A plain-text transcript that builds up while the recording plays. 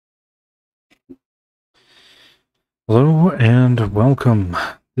Hello and welcome.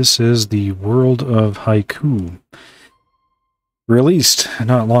 This is the World of Haiku, released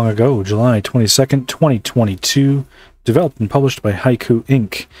not long ago, July 22nd, 2022, developed and published by Haiku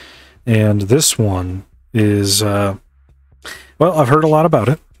Inc. And this one is, well, I've heard a lot about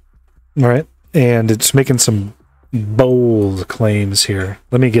it, right? And it's making some bold claims here.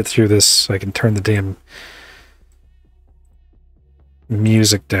 Let me get through this so I can turn the damn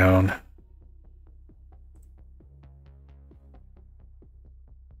music down.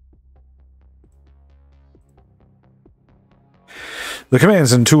 The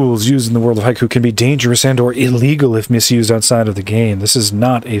commands and tools used in the World of Haiku can be dangerous and or illegal if misused outside of the game. This is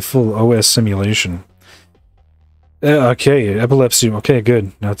not a full OS simulation. Okay, epilepsy. Okay,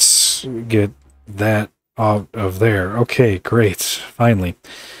 good. Let's get that out of there. Okay, great. Finally.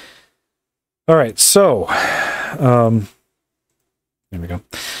 All right, so there we go.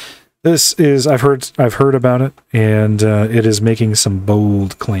 This is I've heard about it, and it is making some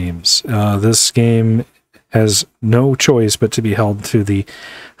bold claims. This game has no choice but to be held to the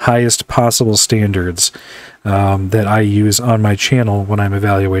highest possible standards that I use on my channel when I'm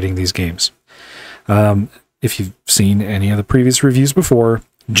evaluating these games. If you've seen any of the previous reviews before,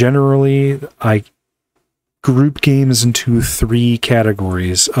 generally I group games into three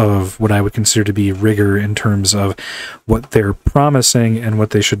categories of what I would consider to be rigor in terms of what they're promising and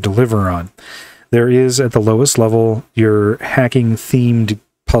what they should deliver on. There is, at the lowest level, your hacking-themed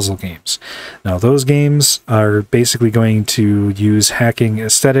puzzle games. Now, those games are basically going to use hacking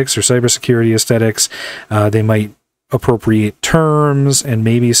aesthetics or cybersecurity aesthetics. They might appropriate terms and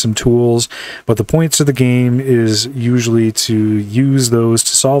maybe some tools, but the points of the game is usually to use those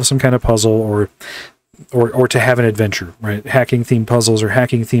to solve some kind of puzzle or to have an adventure, right? Hacking themed puzzles or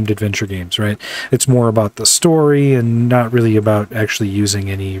hacking themed adventure games, right? It's more about the story and not really about actually using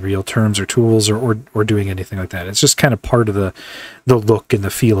any real terms or tools or doing anything like that. It's just kind of part of the look and the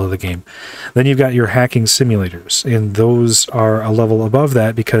feel of the game. Then you've got your hacking simulators, and those are a level above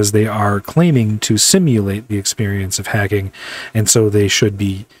that because they are claiming to simulate the experience of hacking, and so they should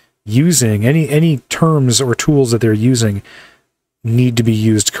be using any terms or tools that they're using need to be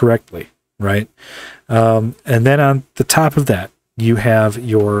used correctly, right? And then on the top of that, you have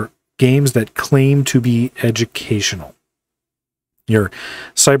your games that claim to be educational. Your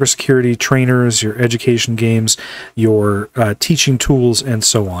cybersecurity trainers, your education games, your teaching tools, and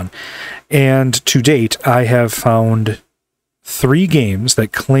so on. And to date, I have found 3 games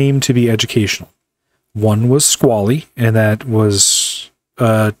that claim to be educational. One was Squally, and that was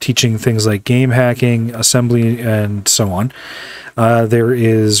teaching things like game hacking, assembly, and so on. There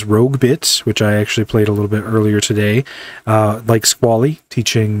is Roguebit, which I actually played a little bit earlier today, like Squally,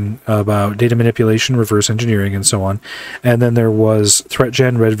 teaching about data manipulation, reverse engineering, and so on. And then there was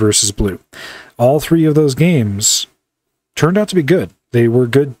ThreatGen Red versus Blue. All 3 of those games turned out to be good. They were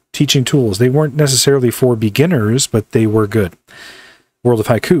good teaching tools. They weren't necessarily for beginners, but they were good. World of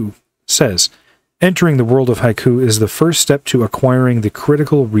Haiku says, entering the World of Haiku is the first step to acquiring the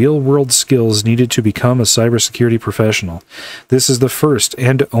critical real-world skills needed to become a cybersecurity professional. This is the first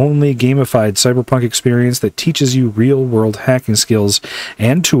and only gamified cyberpunk experience that teaches you real-world hacking skills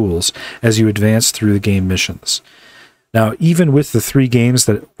and tools as you advance through the game missions. Now, even with the 3 games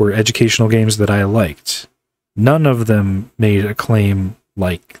that were educational games that I liked, none of them made a claim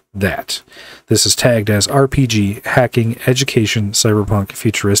like that. This is tagged as RPG, hacking, education, cyberpunk,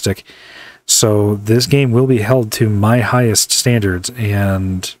 futuristic. So this game will be held to my highest standards,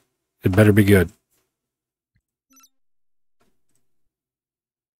 and it better be good.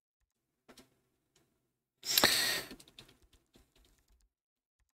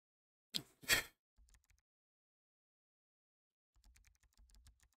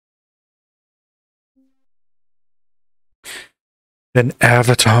 An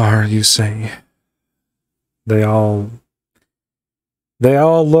avatar, you say? They all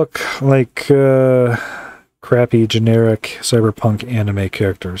look like crappy, generic cyberpunk anime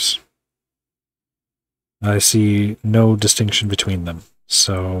characters. I see no distinction between them,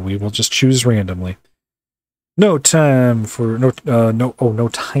 so we will just choose randomly. No time for no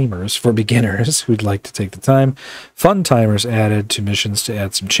timers for beginners who'd like to take the time. Fun timers added to missions to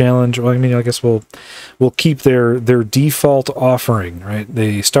add some challenge. Well, I mean, I guess we'll keep their default offering, right?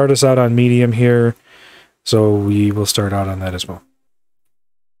 They start us out on medium here, so we will start out on that as well.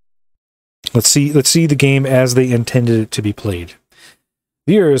 Let's see the game as they intended it to be played.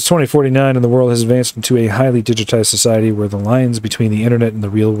 The year is 2049 and the world has advanced into a highly digitized society where the lines between the internet and the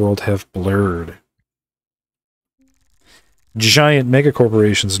real world have blurred. Giant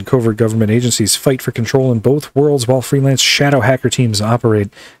megacorporations and covert government agencies fight for control in both worlds while freelance shadow hacker teams operate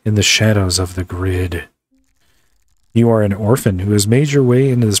in the shadows of the grid. You are an orphan who has made your way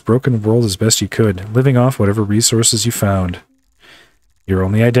into this broken world as best you could, living off whatever resources you found. Your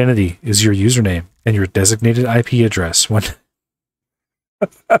only identity is your username and your designated IP address.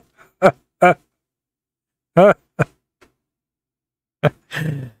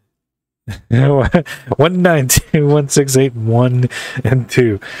 and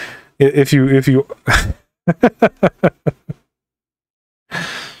 2. If you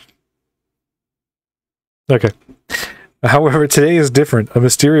okay. However, today is different. A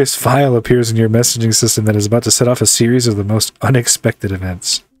mysterious file appears in your messaging system that is about to set off a series of the most unexpected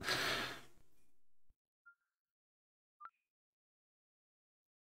events.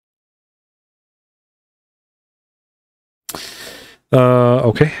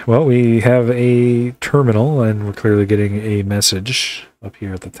 Okay, well, we have a terminal, and we're clearly getting a message up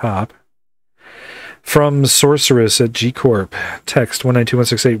here at the top. From Sorceress at G Corp. Text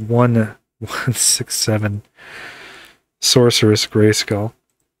 192.168.1.167. Sorceress Grayskull.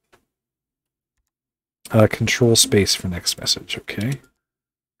 Control space for next message, okay.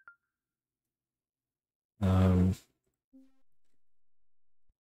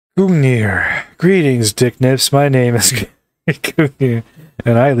 Gungnir. Greetings, Dick Nips. My name is Gungnir,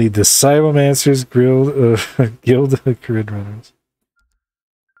 and I lead the Cybermancer's Guild of Grid Runners.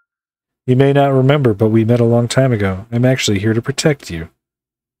 You may not remember, but we met a long time ago. I'm actually here to protect you.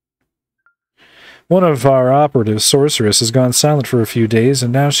 One of our operatives, Sorceress, has gone silent for a few days,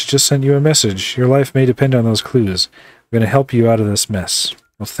 and now she just sent you a message. Your life may depend on those clues. I'm going to help you out of this mess.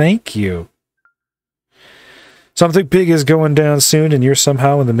 Well, thank you. Something big is going down soon, and you're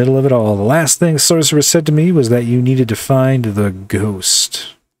somehow in the middle of it all. The last thing Sorceress said to me was that you needed to find the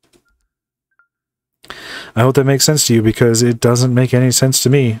ghost. I hope that makes sense to you, because it doesn't make any sense to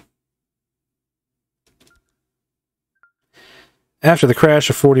me. After the crash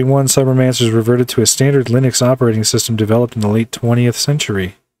of 41, Cybermancers reverted to a standard Linux operating system developed in the late 20th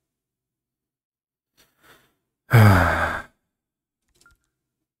century.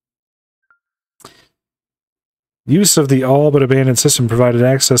 Use of the all-but-abandoned system provided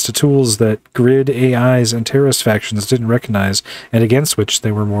access to tools that grid AIs and terrorist factions didn't recognize, and against which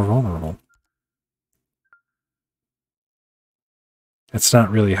they were more vulnerable. That's not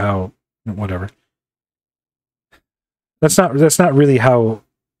really how... whatever. That's not really how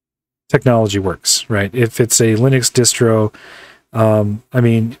technology works, right? If it's a Linux distro, I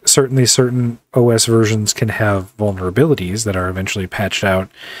mean, certainly certain OS versions can have vulnerabilities that are eventually patched out,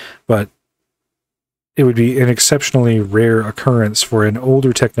 but it would be an exceptionally rare occurrence for an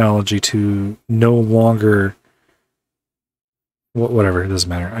older technology to no longer... whatever, it doesn't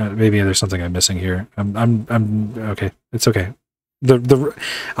matter. Maybe there's something I'm missing here. I'm okay. It's okay.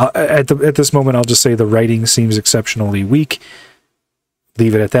 At this moment, I'll just say the writing seems exceptionally weak.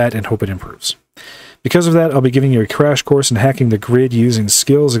 Leave it at that and hope it improves. Because of that, I'll be giving you a crash course in hacking the grid using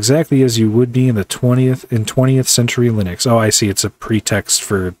skills exactly as you would be in the 20th century Linux. Oh, I see. It's a pretext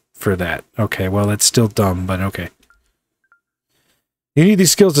for that. Okay, well, it's still dumb, but okay. You need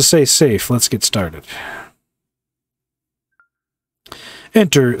these skills to stay safe. Let's get started.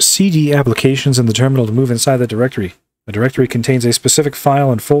 Enter CD applications in the terminal to move inside the directory. The directory contains a specific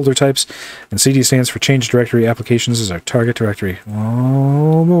file and folder types, and CD stands for Change Directory. Applications is our target directory.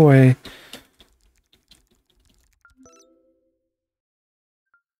 Oh boy.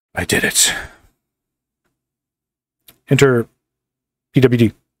 I did it. Enter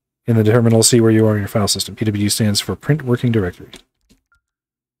PWD in the terminal. See where you are in your file system. PWD stands for Print Working Directory.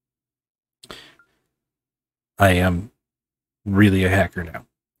 I am really a hacker now.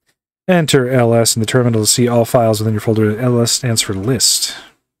 Enter ls in the terminal to see all files within your folder. ls stands for list.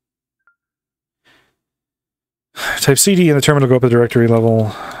 Type cd in the terminal, go up the directory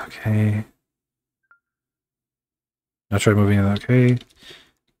level. Okay. Now try moving it. Okay.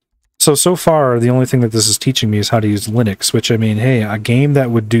 So far, the only thing that this is teaching me is how to use Linux, which, I mean, hey, a game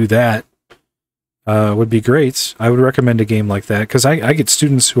that would do that would be great. I would recommend a game like that, because I get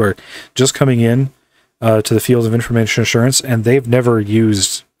students who are just coming in to the field of information assurance, and they've never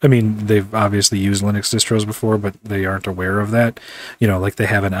used... I mean, they've obviously used Linux distros before, but they aren't aware of that. You know, like they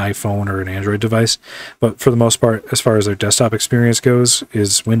have an iPhone or an Android device. But for the most part, as far as their desktop experience goes,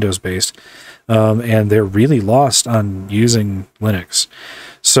 is Windows-based. And they're really lost on using Linux.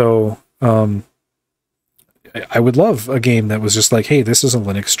 So I would love a game that was just like, hey, this is a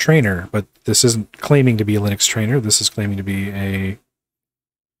Linux trainer, but this isn't claiming to be a Linux trainer. This is claiming to be a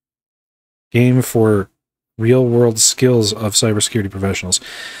game for real-world skills of cybersecurity professionals.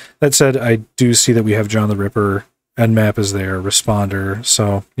 That said, I do see that we have John the Ripper, Nmap is there, Responder,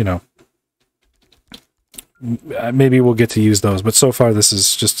 so, you know, maybe we'll get to use those, but so far this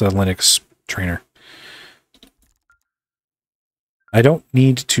is just a Linux trainer. I don't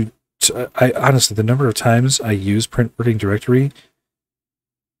need to I honestly, the number of times I use print working directory,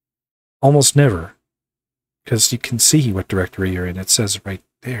 almost never, because you can see what directory you're in. It says right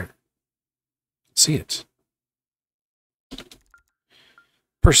there. See it.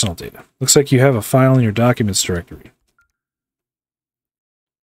 Personal data. Looks like you have a file in your documents directory.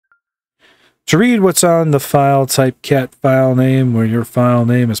 To read what's on the file, type cat file name, where your file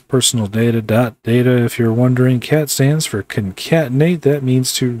name is personal data. If you're wondering, cat stands for concatenate. That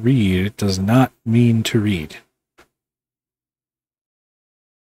means to read. It does not mean to read.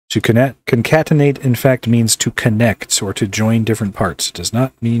 To concatenate, in fact, means to connect or to join different parts. It does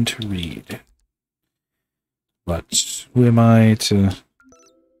not mean to read. But who am I to...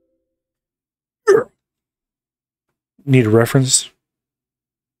 Need a reference?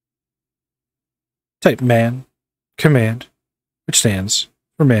 Type man, command, which stands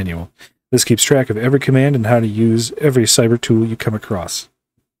for manual. This keeps track of every command and how to use every cyber tool you come across.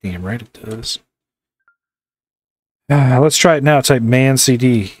 Damn right it does. Let's try it now. Type man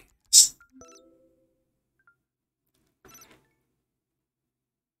cd.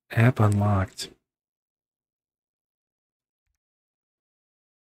 App unlocked.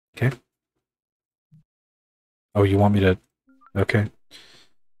 Okay. Oh, you want me to... Okay.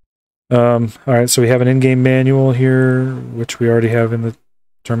 Alright, so we have an in-game manual here, which we already have in the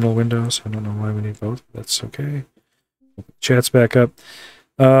terminal windows. I don't know why we need both. That's okay. Chat's back up.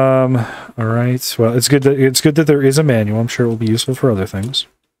 Alright. Well, it's good that there is a manual. I'm sure it will be useful for other things.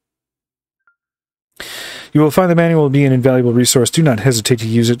 You will find the manual will be an invaluable resource. Do not hesitate to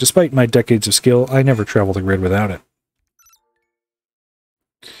use it. Despite my decades of skill, I never travel the grid without it.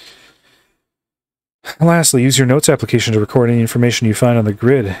 Lastly, use your notes application to record any information you find on the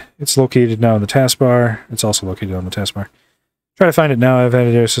grid. It's located now in the taskbar. It's also located on the taskbar. Try to find it now. I've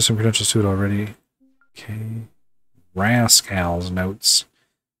added system credentials to it already. Okay. Rascal's notes.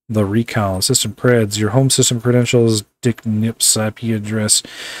 The recall. System creds. Your home system credentials. Dick Nips IP address.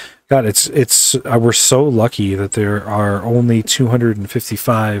 God, we're so lucky that there are only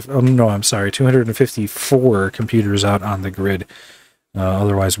 255. Oh, no, I'm sorry. 254 computers out on the grid.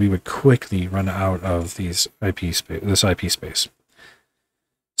 Otherwise, we would quickly run out of this IP space.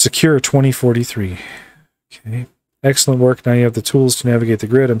 Secure 2043. Okay. Excellent work. Now you have the tools to navigate the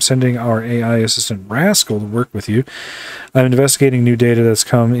grid. I'm sending our AI assistant Rascal to work with you. I'm investigating new data that's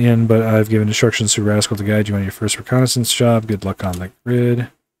come in, but I've given instructions to Rascal to guide you on your first reconnaissance job. Good luck on the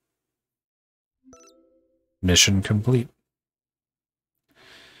grid. Mission complete.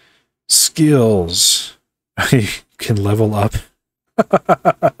 Skills. You can level up.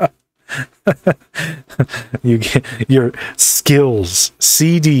 You get your skills,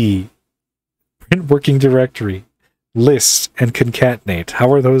 CD, print working directory, list, and concatenate.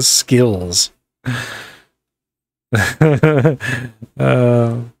 How are those skills?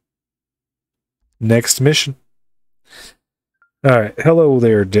 Next mission. Alright, hello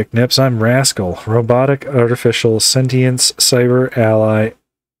there, Dick Nips. I'm Rascal, robotic, artificial, sentience, cyber ally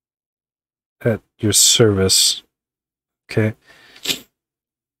at your service. Okay.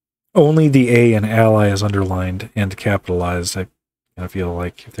 Only the A in ally is underlined and capitalized. I feel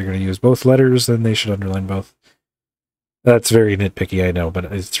like if they're going to use both letters, then they should underline both. That's very nitpicky, I know, but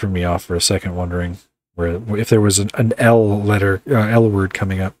it threw me off for a second, wondering if there was an L letter, L word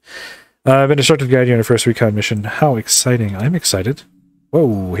coming up. I've been instructed to guide you on your first recon mission. How exciting! I'm excited.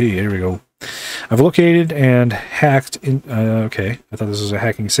 Whoa, hey, there we go. I've located and hacked in. Okay, I thought this was a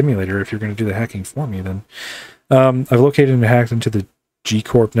hacking simulator. If you're going to do the hacking for me, then I've located and hacked into the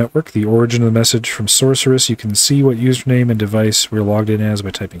G-Corp network. The origin of the message from Sorceress. You can see what username and device we're logged in as by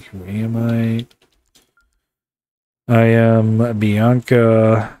typing who am I? I am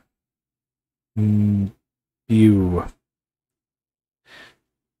Bianca Bu.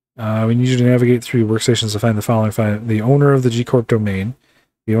 We need you to navigate through workstations to find the following five. The owner of the G-Corp domain,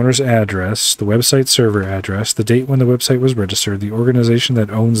 the owner's address, the website server address, the date when the website was registered, the organization that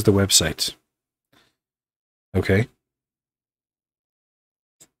owns the website. Okay.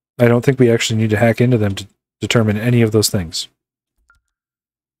 I don't think we actually need to hack into them to determine any of those things.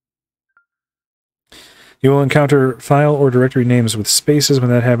 You will encounter file or directory names with spaces.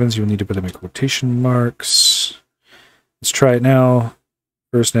 When that happens, you will need to put them in quotation marks. Let's try it now.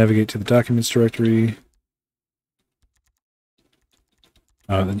 First, navigate to the documents directory.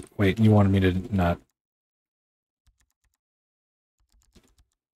 Wait, you wanted me to not...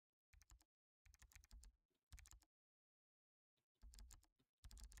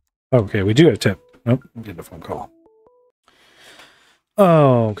 Okay, we do have a tip. Nope, I'm getting a phone call.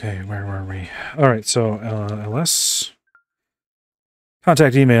 Oh, okay, where were we? Alright, so, LS...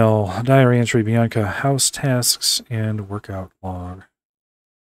 Contact email, diary entry, Bianca, house tasks, and workout log.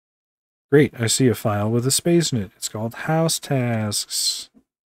 Great, I see a file with a space in it. It's called house tasks.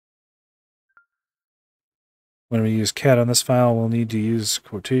 When we use cat on this file, we'll need to use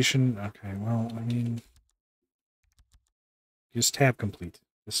quotation. Okay, well, I mean, use tab complete.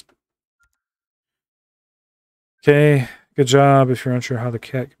 Just... Okay, good job. If you're unsure how the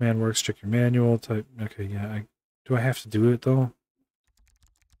cat command works, check your manual. Type. Okay, yeah. Do I have to do it though?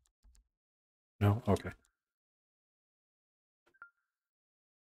 No? Okay.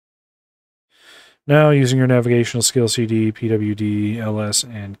 Now, using your navigational skill CD, PWD, LS,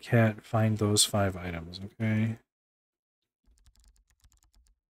 and cat, find those 5 items, okay?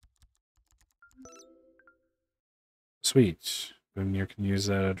 Sweet. Then you can use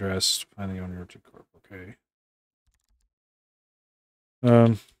that address to find the owner of the corp, okay?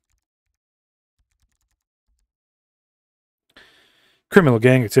 Criminal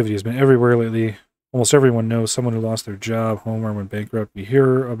gang activity has been everywhere lately. Almost everyone knows someone who lost their job, home, or went bankrupt. We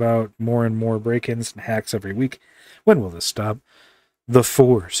hear about more and more break-ins and hacks every week. When will this stop? The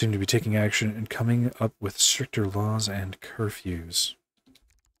Four seem to be taking action and coming up with stricter laws and curfews.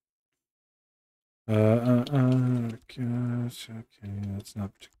 Gosh, okay, that's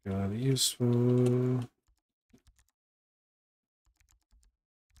not particularly useful.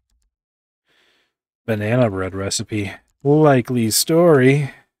 Banana bread recipe. Likely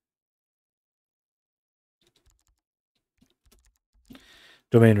story.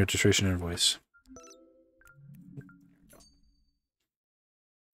 Domain registration invoice.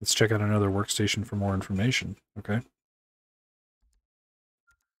 Let's check out another workstation for more information. Okay.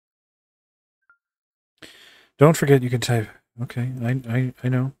 Don't forget you can type. Okay, I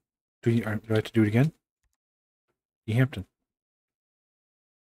know. Do I have to do it again? E. Hampton.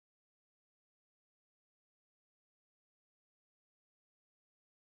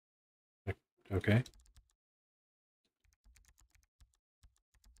 Okay.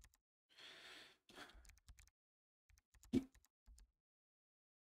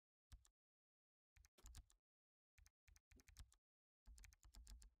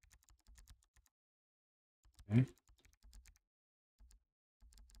 Okay.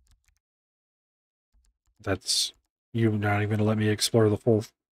 That's you not even gonna let me explore the full.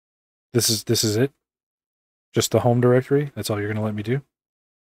 This is it. Just the home directory. That's all you're gonna let me do.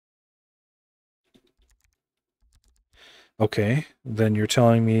 Okay, then you're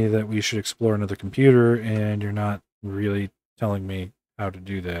telling me that we should explore another computer, and you're not really telling me how to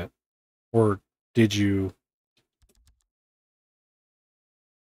do that. Or did you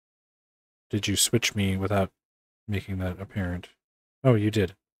switch me without making that apparent? Oh, you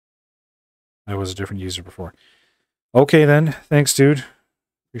did. I was a different user before. Okay then. Thanks, dude.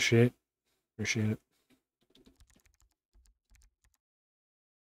 Appreciate it.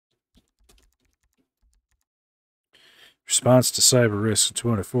 Response to cyber risk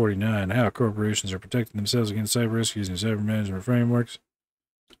 249. How corporations are protecting themselves against cyber risk using cyber management frameworks.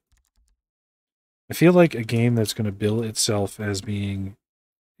 I feel like a game that's going to bill itself as being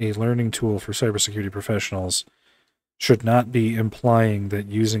a learning tool for cybersecurity professionals should not be implying that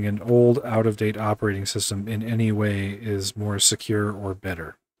using an old, out-of-date operating system in any way is more secure or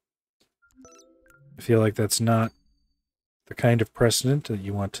better. I feel like that's not the kind of precedent that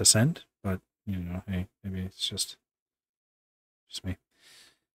you want to send, but, you know, hey, maybe it's just me.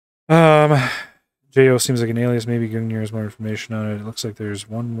 JO seems like an alias. Maybe Gungnir has more information on it. It looks like there's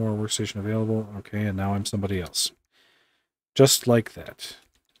one more workstation available. Okay, and now I'm somebody else. Just like that.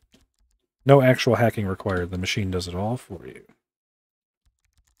 No actual hacking required. The machine does it all for you.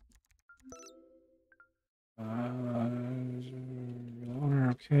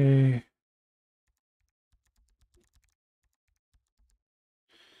 Okay.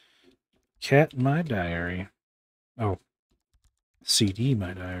 Cat my diary. Oh. CD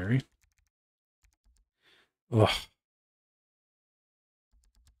my diary. Ugh.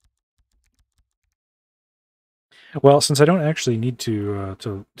 Well, since I don't actually need to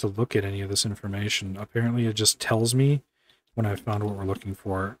look at any of this information, apparently it just tells me when I've found what we're looking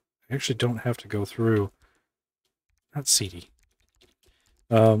for. I actually don't have to go through. Not CD.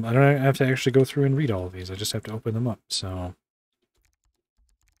 I don't have to actually go through and read all of these. I just have to open them up. So.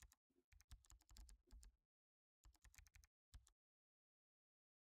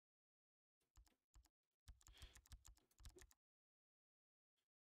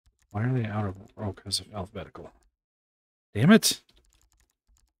 Why are they out of... Oh, because of alphabetical. Damn it!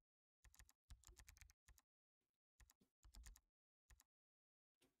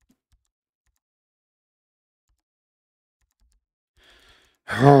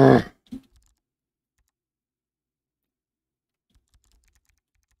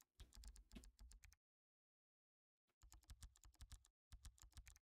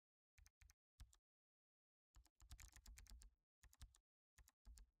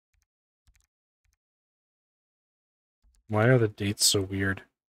 Why are the dates so weird?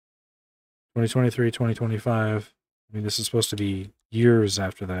 2023, 2025. I mean, this is supposed to be years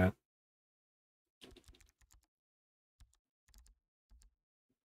after that.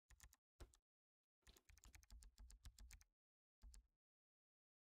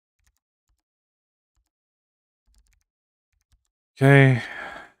 Okay,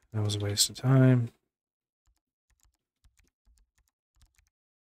 that was a waste of time.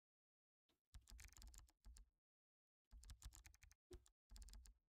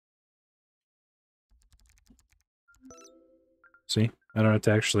 See, I don't have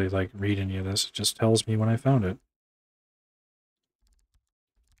to actually like read any of this. It just tells me when I found it.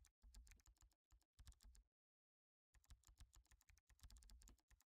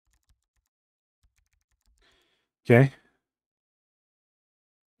 Okay.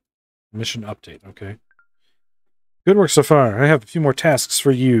 Mission update. Okay. Good work so far. I have a few more tasks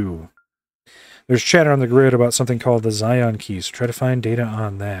for you. There's chatter on the grid about something called the Zion keys. Try to find data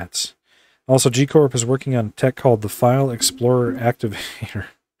on that. Also, G Corp is working on tech called the File Explorer Activator.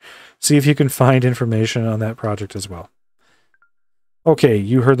 See if you can find information on that project as well. Okay,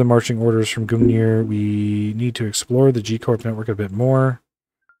 you heard the marching orders from Gungnir. We need to explore the G Corp network a bit more.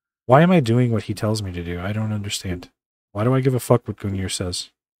 Why am I doing what he tells me to do? I don't understand. Why do I give a fuck what Gungnir says?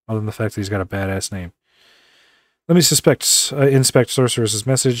 Other than the fact that he's got a badass name. Let me inspect Sorceress's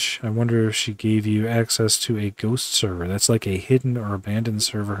message. I wonder if she gave you access to a ghost server. That's like a hidden or abandoned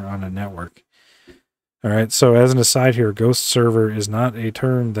server on a network. All right, so as an aside here, ghost server is not a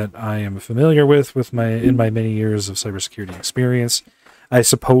term that I am familiar with in my many years of cybersecurity experience. I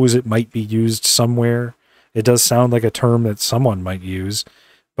suppose it might be used somewhere. It does sound like a term that someone might use,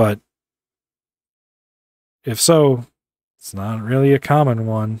 but if so, it's not really a common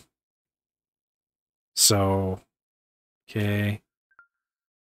one. So, okay.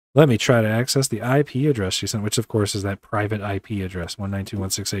 Let me try to access the IP address she sent, which of course is that private IP address,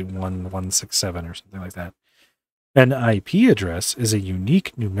 192.168.1.167 or something like that. An IP address is a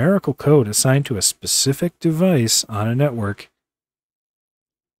unique numerical code assigned to a specific device on a network.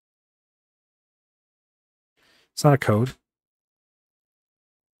 It's not a code.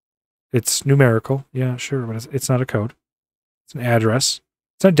 It's numerical. Yeah, sure, but it's not a code. It's an address.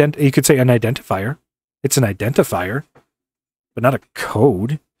 It's you could say an identifier. It's an identifier, but not a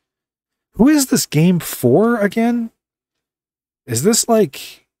code. Who is this game for again? Is this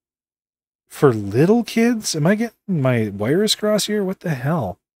like for little kids? Am I getting my wires crossed here? What the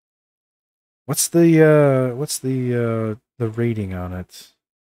hell? What's the rating on it?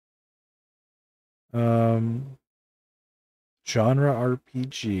 Genre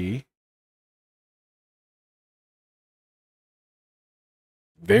RPG.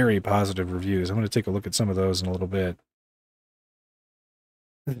 Very positive reviews. I'm going to take a look at some of those in a little bit.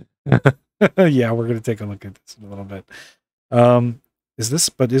 Yeah, we're going to take a look at this in a little bit. Is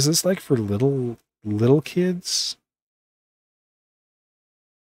this like for little kids?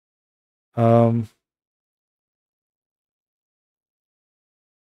 I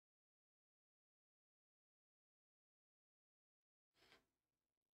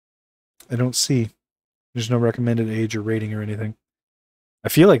don't see. There's no recommended age or rating or anything. I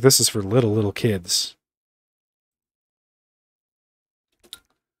feel like this is for little kids.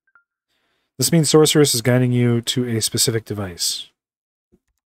 This means Sorceress is guiding you to a specific device.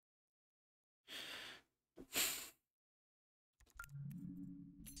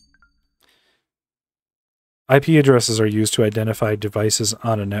 IP addresses are used to identify devices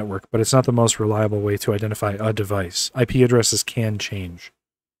on a network, but it's not the most reliable way to identify a device. IP addresses can change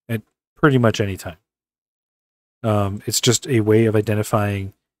at pretty much any time. It's just a way of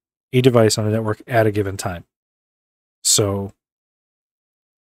identifying a device on a network at a given time. So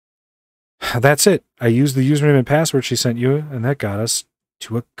that's it. I used the username and password she sent you, and that got us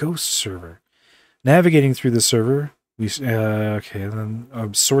to a ghost server. Navigating through the server, we okay, then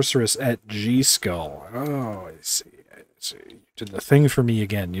Sorceress at G Skull. Oh, I see. You did the thing for me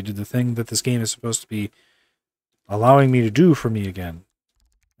again. You did the thing that this game is supposed to be allowing me to do for me again.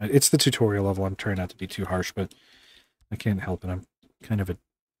 It's the tutorial level. I'm trying not to be too harsh, but I can't help it. I'm kind of a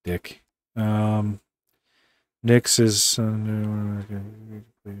dick. Nix is okay.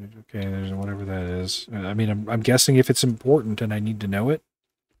 There's whatever that is. I mean, I'm guessing if it's important and I need to know it,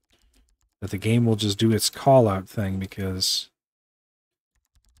 that the game will just do its call out thing because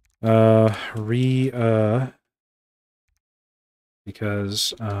I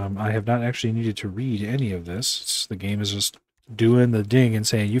have not actually needed to read any of this. The game is just doing the ding and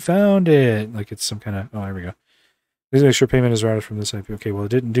saying you found it, like it's some kind of here we go. Please make sure payment is routed from this IP. Okay, well it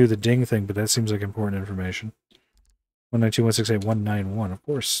didn't do the ding thing, but that seems like important information. 192.168.191. Of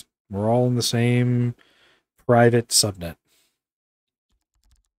course, we're all in the same private subnet.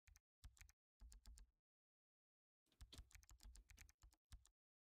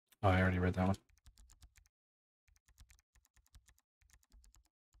 Oh, I already read that one.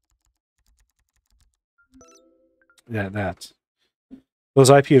 Yeah, that. Those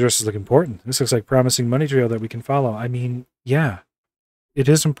IP addresses look important. This looks like promising money trail that we can follow. I mean, yeah, it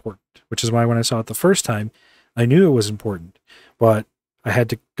is important, which is why when I saw it the first time, I knew it was important. But I had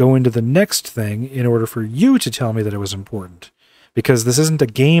to go into the next thing in order for you to tell me that it was important. Because this isn't a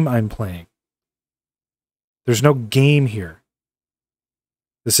game I'm playing. There's no game here.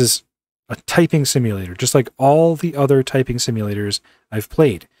 This is a typing simulator, just like all the other typing simulators I've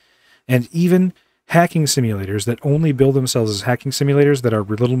played. And even hacking simulators that only bill themselves as hacking simulators that are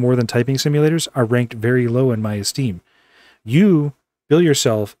little more than typing simulators are ranked very low in my esteem. You bill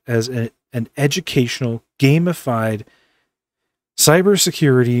yourself as an educational, gamified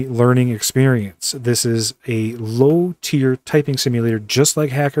cybersecurity learning experience. This is a low-tier typing simulator, just like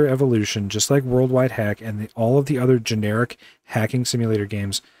Hacker Evolution, just like Worldwide Hack, and all of the other generic hacking simulator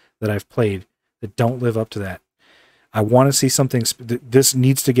games that I've played that don't live up to that. I want to see something. This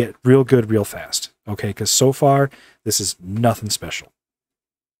needs to get real good real fast, okay? Because so far, this is nothing special.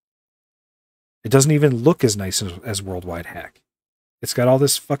 It doesn't even look as nice as Worldwide Hack. It's got all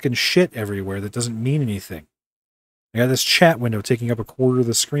this fucking shit everywhere that doesn't mean anything. I got this chat window taking up a quarter of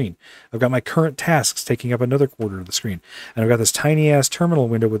the screen. I've got my current tasks taking up another quarter of the screen. And I've got this tiny-ass terminal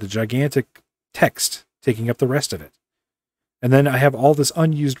window with a gigantic text taking up the rest of it. And then I have all this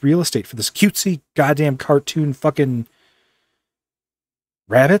unused real estate for this cutesy goddamn cartoon fucking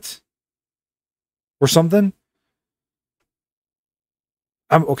rabbit or something.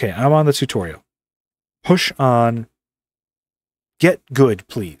 I'm on the tutorial. Push on. Get good,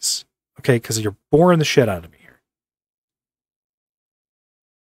 please. Okay, because you're boring the shit out of me here.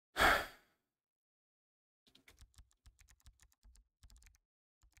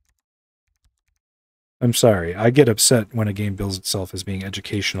 I'm sorry. I get upset when a game bills itself as being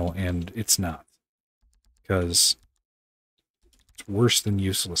educational and it's not. Because it's worse than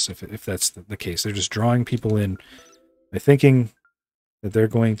useless if that's the case. They're just drawing people in by thinking that they're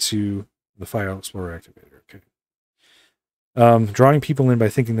going to... The File Explorer Activator, okay. Drawing people in by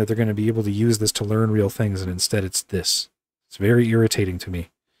thinking that they're going to be able to use this to learn real things, and instead it's this. It's very irritating to me.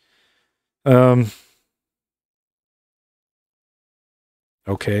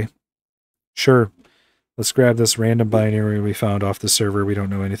 Okay. Sure. Let's grab this random binary we found off the server we don't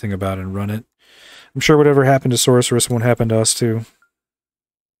know anything about and run it. I'm sure whatever happened to Sorceress won't happen to us too.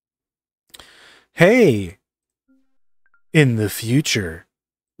 Hey! In the future,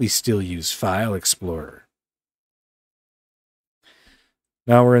 we still use File Explorer.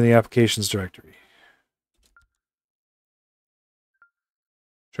 Now we're in the applications directory.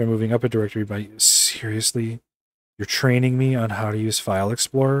 Try moving up a directory by... Seriously? You're training me on how to use File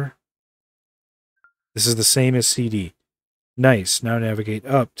Explorer? This is the same as CD. Nice. Now navigate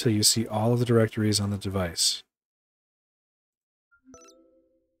up till you see all of the directories on the device.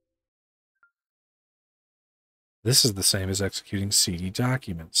 This is the same as executing CD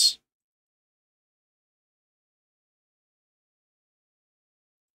documents.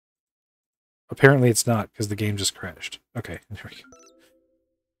 Apparently it's not, because the game just crashed. Okay, there we go.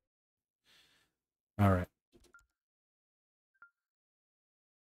 Alright.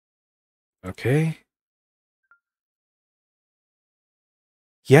 Okay.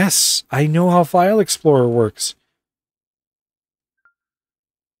 Yes, I know how File Explorer works.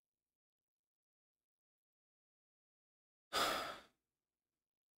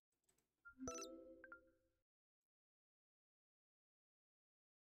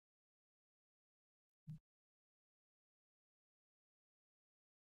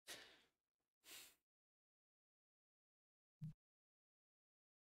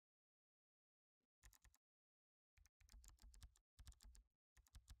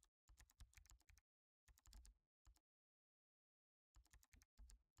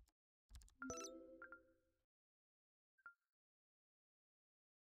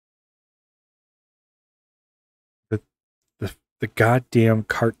 The goddamn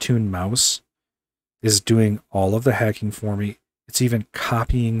cartoon mouse is doing all of the hacking for me. It's even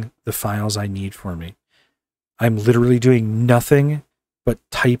copying the files I need for me. I'm literally doing nothing but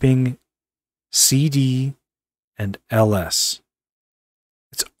typing CD and LS.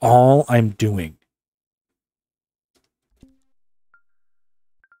 It's all I'm doing.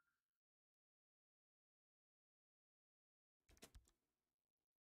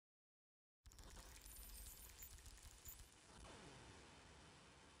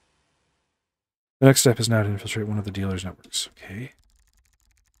 The next step is now to infiltrate one of the dealers' networks. Okay.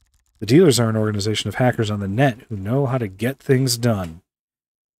 The dealers are an organization of hackers on the net who know how to get things done.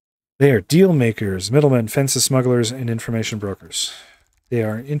 They are deal makers, middlemen, fences, smugglers, and information brokers. They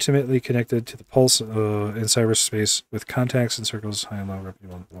are intimately connected to the pulse in cyberspace with contacts and circles high and low.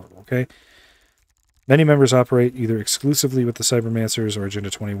 Reputable. Okay. Many members operate either exclusively with the Cybermancers or Agenda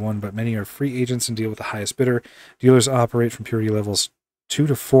 21, but many are free agents and deal with the highest bidder. Dealers operate from purity levels 2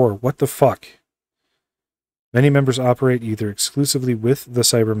 to 4. What the fuck? Many members operate either exclusively with the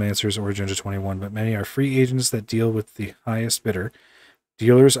Cybermancers or Agenda 21, but many are free agents that deal with the highest bidder.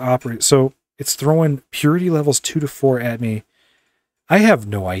 Dealers operate... So it's throwing purity levels 2 to 4 at me. I have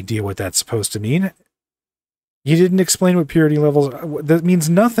no idea what that's supposed to mean. You didn't explain what purity levels... That means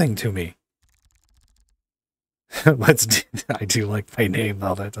nothing to me. Let's do... I do like my name,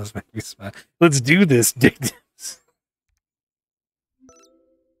 though. That does make me smile. Let's do this, Dick.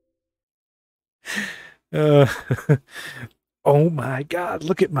 Oh my god,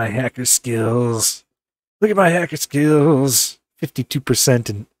 look at my hacker skills. Look at my hacker skills. 52%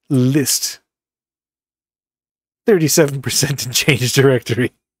 in list. 37% in change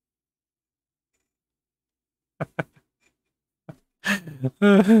directory.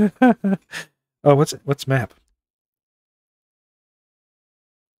 Oh, what's map?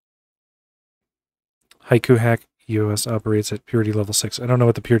 Haiku hack EOS operates at purity level 6. I don't know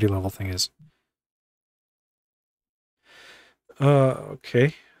what the purity level thing is.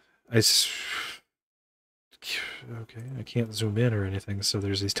 Okay. Okay, I can't zoom in or anything, so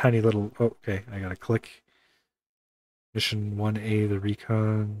there's these tiny little... Oh, okay, I gotta click. Mission 1A, the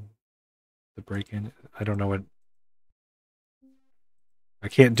recon, the break-in. I don't know what... I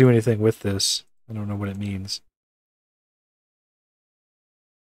can't do anything with this. I don't know what it means.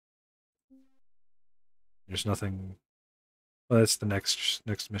 There's nothing... Well, that's the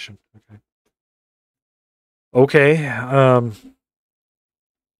next mission. Okay. Okay,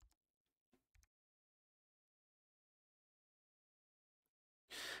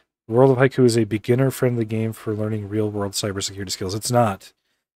 World of Haiku is a beginner-friendly game for learning real-world cybersecurity skills. It's not.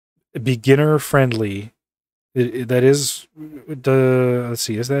 Beginner-friendly. That is... let's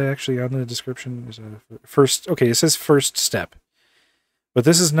see, is that actually on the description? First... Okay, it says first step. But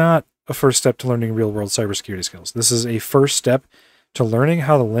this is not a first step to learning real-world cybersecurity skills. This is a first step to learning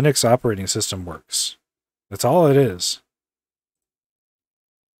how the Linux operating system works. That's all it is.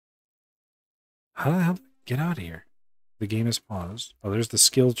 How the hell did I get out of here? The game is paused. Oh, there's the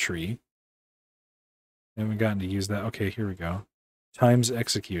skill tree. I haven't gotten to use that. Okay, here we go. Times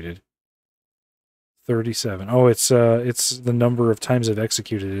executed. 37. Oh, it's the number of times I've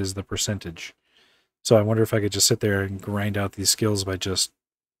executed is the percentage. So I wonder if I could just sit there and grind out these skills by just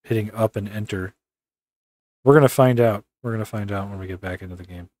hitting up and enter. We're going to find out. We're going to find out when we get back into the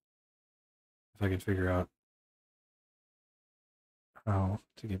game. If I can figure out how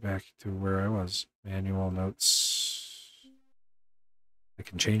to get back to where I was. Manual notes. I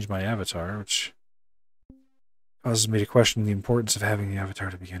can change my avatar, which causes me to question the importance of having the avatar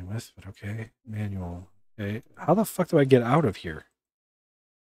to begin with. But okay. Manual. Okay. How the fuck do I get out of here?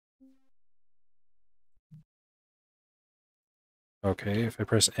 Okay, if I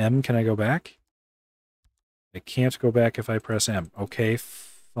press M, can I go back? I can't go back if I press M. Okay,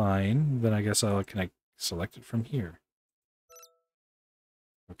 fine. Then I guess can I select it from here?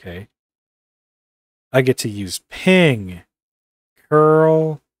 Okay. I get to use ping.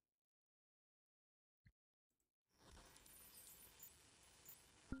 Curl.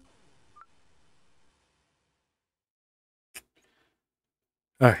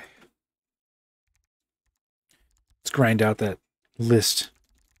 Alright. Let's grind out that list.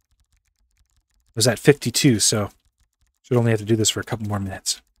 I was at 52, so should only have to do this for a couple more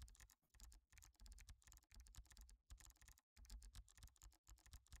minutes.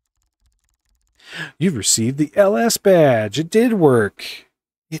 You've received the LS badge. It did work.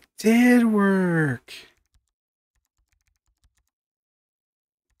 It did work.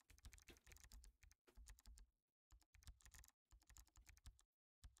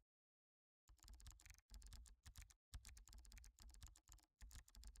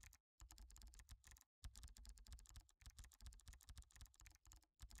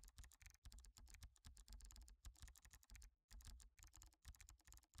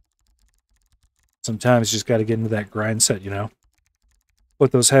 Sometimes you just got to get into that grind set, you know?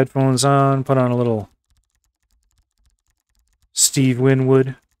 Put those headphones on, put on a little Steve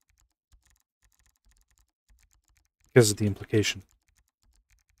Winwood. Because of the implication.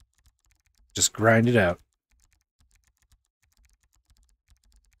 Just grind it out.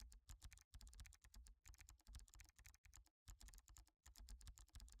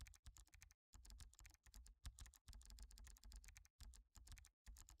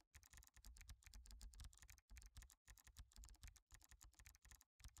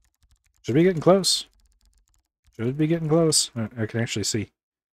 Should be getting close. Should be getting close. I can actually see.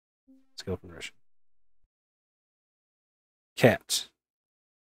 Skill progression. Cat.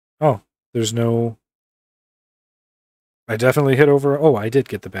 Oh, there's no... I definitely hit over... Oh, I did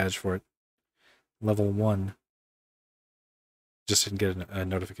get the badge for it. Level 1. Just didn't get a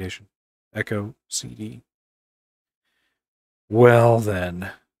notification. Echo CD. Well, then.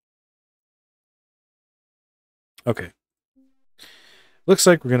 Okay. Looks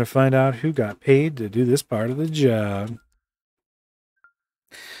like we're going to find out who got paid to do this part of the job.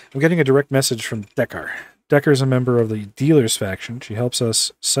 I'm getting a direct message from Decker. Decker is a member of the Dealers faction. She helps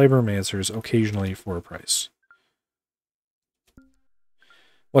us cybermancers occasionally for a price.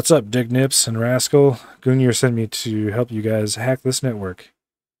 What's up, Dick Nips and Rascal? Gunyer sent me to help you guys hack this network.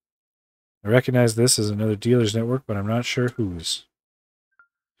 I recognize this as another dealer's network, but I'm not sure whose.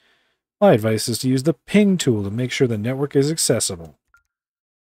 My advice is to use the ping tool to make sure the network is accessible.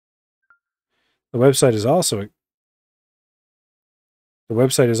 The website is also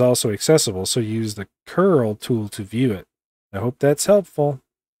accessible, so use the curl tool to view it. I hope that's helpful.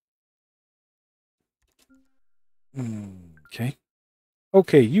 Okay.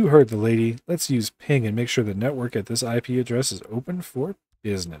 Okay, you heard the lady. Let's use ping and make sure the network at this IP address is open for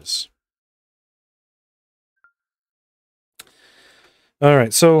business. All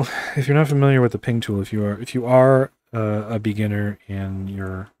right, so if you're not familiar with the ping tool, if you are a beginner and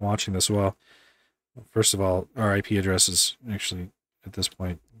you're watching this, well, first of all, our IP address is actually at this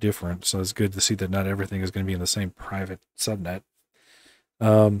point different, so it's good to see that not everything is going to be in the same private subnet.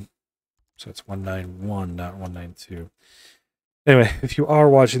 So it's 191, not 192. Anyway, if you are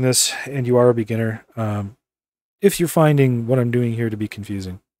watching this and you are a beginner, if you're finding what I'm doing here to be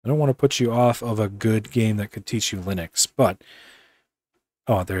confusing, I don't want to put you off of a good game that could teach you Linux, but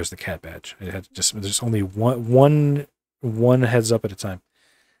oh, there's the cat badge. It had there's only one heads up at a time.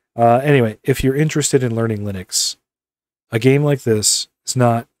 Anyway, if you're interested in learning Linux, a game like this is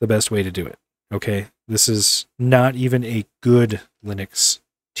not the best way to do it. Okay, this is not even a good Linux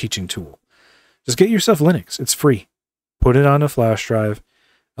teaching tool. Just get yourself Linux. It's free. Put it on a flash drive,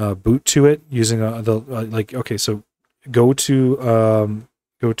 boot to it using okay. So go to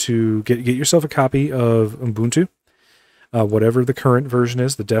get yourself a copy of Ubuntu, whatever the current version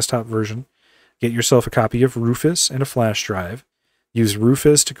is, the desktop version. Get yourself a copy of Rufus and a flash drive. Use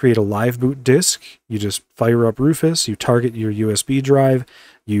Rufus to create a live boot disk. You just fire up Rufus. You target your USB drive.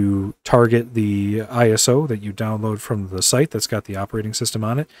 You target the ISO that you download from the site that's got the operating system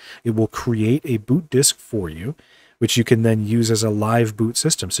on it. It will create a boot disk for you, which you can then use as a live boot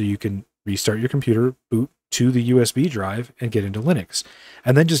system. So you can restart your computer, boot to the USB drive, and get into Linux.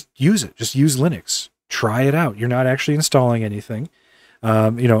 And then just use it. Just use Linux. Try it out. You're not actually installing anything,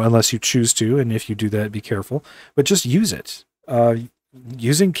 unless you choose to. And if you do that, be careful. But just use it.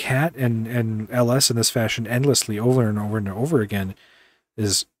 Using cat and ls in this fashion endlessly over and over and over again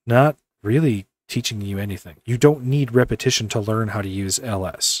is not really teaching you anything. You don't need repetition to learn how to use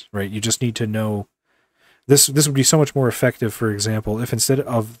ls, right? You just need to know. This would be so much more effective, for example, if instead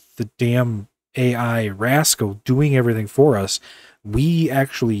of the damn AI Rascal doing everything for us, we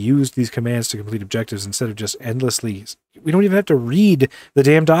actually used these commands to complete objectives instead of just endlessly. We don't even have to read the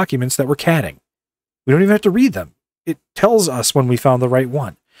damn documents that we're catting. We don't even have to read them. It tells us when we found the right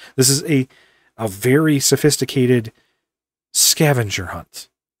one. This is a very sophisticated scavenger hunt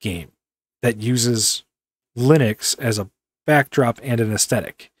game that uses Linux as a backdrop and an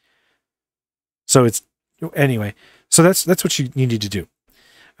aesthetic. So anyway, so that's what you need to do.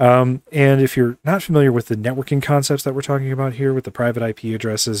 And if you're not familiar with the networking concepts that we're talking about here with the private IP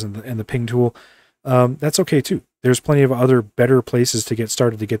addresses and the ping tool, that's okay too. There's plenty of other better places to get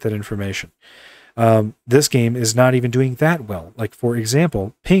started to get that information. This game is not even doing that well. Like, for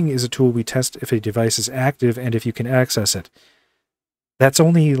example, ping is a tool we test if a device is active and if you can access it. That's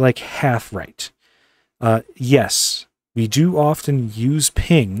only like half right. Yes, we do often use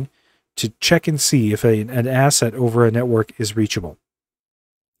ping to check and see if an asset over a network is reachable.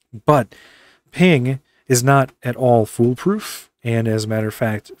 But ping is not at all foolproof. And as a matter of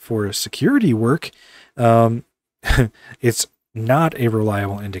fact, for security work, it's not a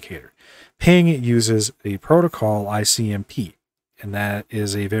reliable indicator. Ping uses a protocol ICMP, and that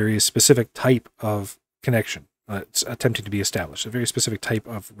is a very specific type of connection. It's attempting to be established, a very specific type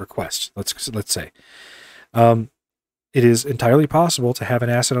of request, let's say. It is entirely possible to have an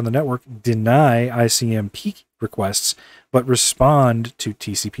asset on the network deny ICMP requests, but respond to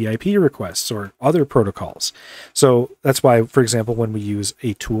TCP/IP requests or other protocols. So that's why, for example, when we use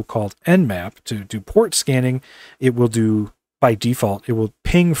a tool called Nmap to do port scanning, it will do, by default, it will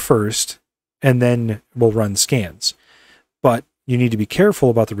ping first, and then we'll run scans. But you need to be careful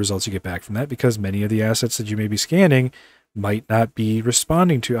about the results you get back from that, because many of the assets that you may be scanning might not be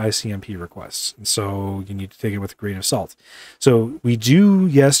responding to ICMP requests. And so you need to take it with a grain of salt. So we do,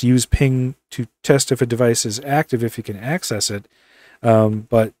 yes, use ping to test if a device is active, if you can access it.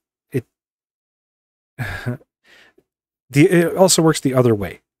 But it, it also works the other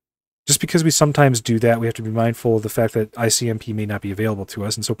way. Just because we sometimes do that, we have to be mindful of the fact that ICMP may not be available to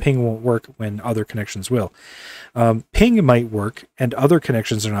us, and so ping won't work when other connections will. Ping might work, and other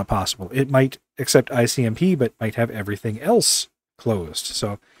connections are not possible. It might accept ICMP, but might have everything else closed.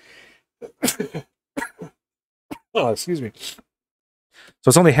 So, oh, excuse me. So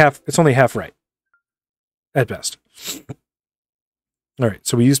it's only half. It's only half right, at best. All right.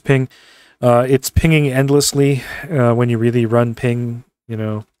 So we use ping. It's pinging endlessly when you really run ping. You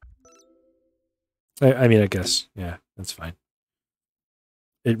know. I mean, I guess, yeah, that's fine.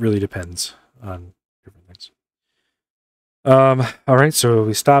 It really depends on different things. All right, so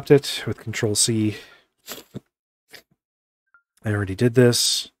we stopped it with Control C. I already did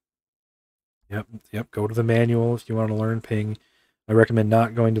this. Yep, go to the manual if you want to learn ping. I recommend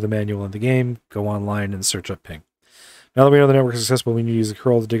not going to the manual in the game. Go online and search up ping. Now that we know the network is accessible, we need to use the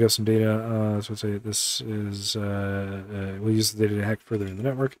curl to dig up some data. So let's say this is, we'll use the data to hack further in the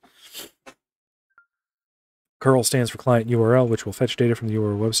network. Curl stands for client URL, which will fetch data from the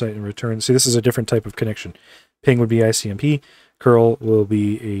URL website and return. See, this is a different type of connection. Ping would be ICMP. Curl will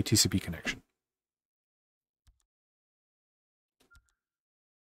be a TCP connection.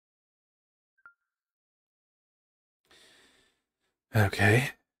 Okay.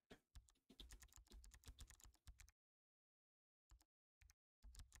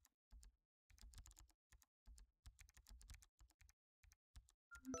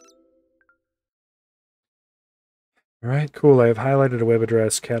 All right, cool. I have highlighted a web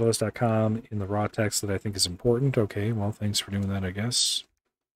address, catalyst.com, in the raw text that I think is important. Okay, well, thanks for doing that, I guess.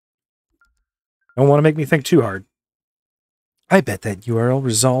 Don't want to make me think too hard. I bet that URL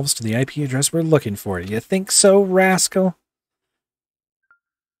resolves to the IP address we're looking for. You think so, rascal?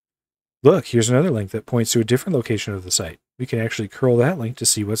 Look, here's another link that points to a different location of the site. We can actually curl that link to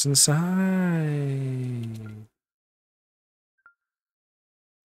see what's inside.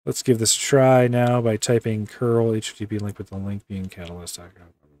 Let's give this a try now by typing curl HTTP link with the link being catalyst.com.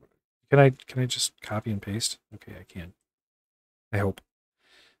 Can I just copy and paste? Okay, I can. I hope.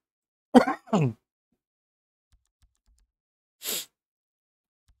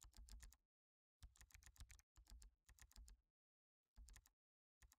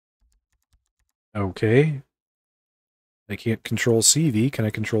 Okay. I can't control CV. Can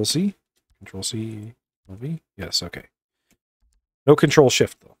I control C? Control C, V? Yes, okay. No control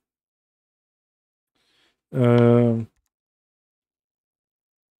shift though.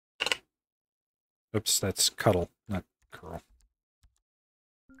 Oops, that's cuddle, not curl.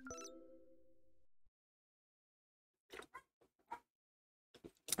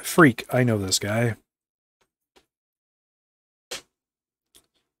 Freak, I know this guy.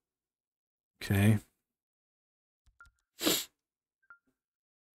 Okay.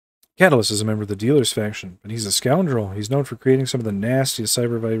 Catalyst is a member of the Dealers faction, but he's a scoundrel. He's known for creating some of the nastiest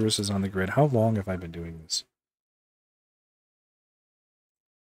cyber viruses on the grid. How long have I been doing this?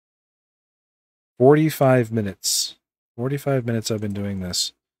 45 minutes. 45 minutes I've been doing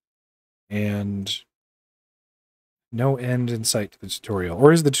this. And no end in sight to the tutorial.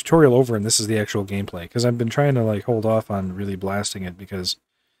 Or is the tutorial over and this is the actual gameplay? Because I've been trying to like hold off on really blasting it because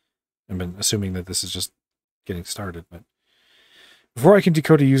I've been assuming that this is just getting started. But before I can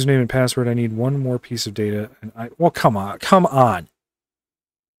decode a username and password, I need one more piece of data. And well, come on.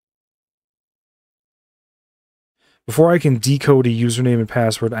 Before I can decode a username and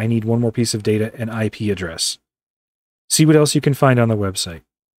password, I need one more piece of data, an IP address. See what else you can find on the website.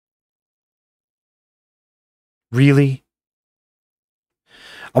 Really?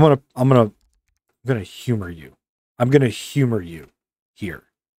 I'm gonna humor you. I'm gonna humor you here.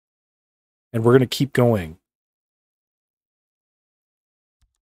 And we're gonna keep going.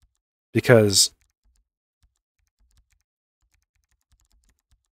 Because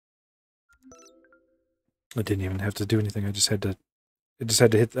I didn't even have to do anything. I just had to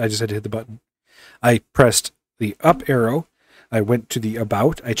hit the button. I pressed the up arrow. I went to the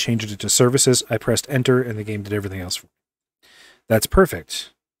about. I changed it to services. I pressed enter, and the game did everything else for me. That's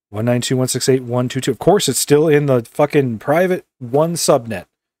perfect. 192.168.122. Of course, it's still in the fucking private one subnet.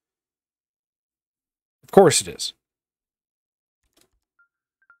 Of course it is.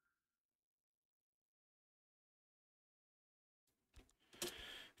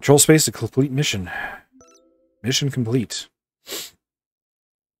 Control space to complete mission. Mission complete.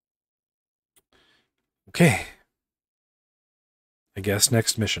 Okay. I guess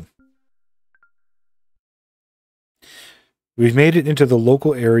next mission. We've made it into the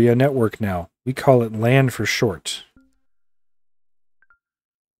local area network now. We call it LAN for short.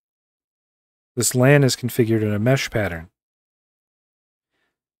 This LAN is configured in a mesh pattern.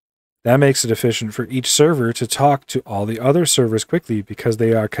 That makes it efficient for each server to talk to all the other servers quickly because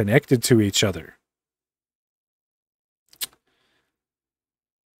they are connected to each other.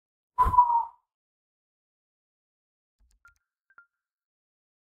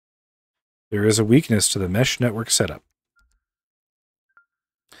 There is a weakness to the mesh network setup.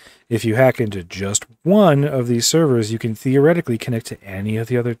 If you hack into just one of these servers, you can theoretically connect to any of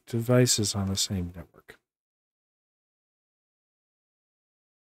the other devices on the same network.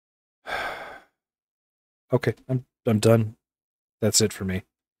 Okay, I'm done. That's it for me.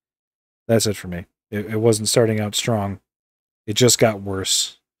 That's it for me. It wasn't starting out strong. It just got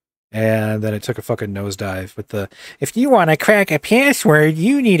worse. And then it took a fucking nosedive with the, if you want to crack a password,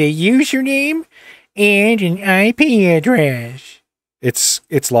 you need a username and an IP address.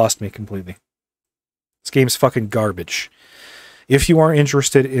 It's lost me completely. This game's fucking garbage. If you are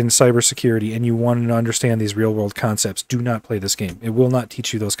interested in cybersecurity and you want to understand these real-world concepts, do not play this game. It will not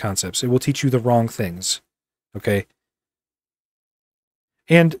teach you those concepts. It will teach you the wrong things. Okay?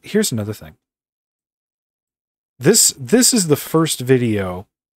 And here's another thing. This is the first video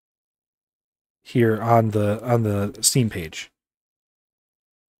here on the Steam page.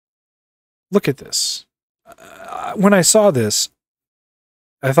 Look at this. When I saw this,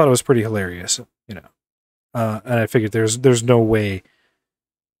 I thought it was pretty hilarious, you know. And I figured there's no way,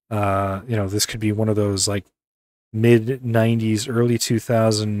 you know, this could be one of those like mid 90s, early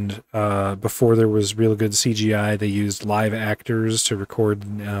 2000, before there was real good CGI. They used live actors to record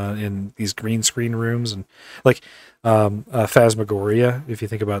in these green screen rooms, and like Phasmagoria, if you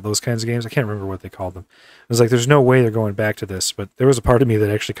think about those kinds of games. I can't remember what they called them. I was like, there's no way they're going back to this, but there was a part of me that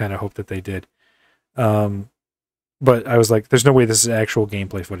actually kind of hoped that they did. But I was like, there's no way this is actual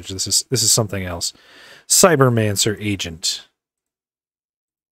gameplay footage. This is something else. Cybermancer Agent.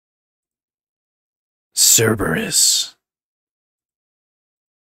 Cerberus.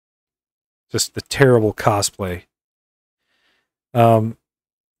 Just the terrible cosplay.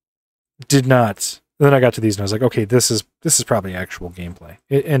 Did not. Then I got to these and I was like, okay, this is probably actual gameplay.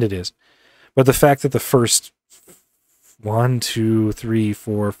 And it is. But the fact that the first 1, 2, 3,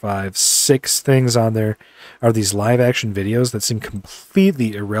 4, 5, 6 things on there are these live action videos that seem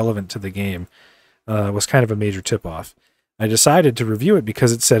completely irrelevant to the game was kind of a major tip off. I decided to review it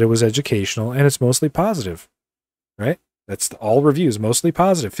because it said it was educational and it's mostly positive, right? That's all reviews, mostly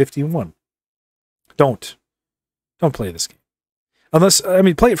positive, 51. Don't play this game. Unless, I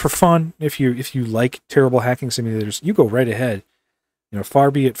mean, play it for fun. If you like terrible hacking simulators, you go right ahead. You know,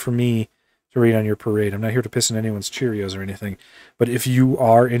 far be it for me to rain on your parade. I'm not here to piss in anyone's Cheerios or anything. But if you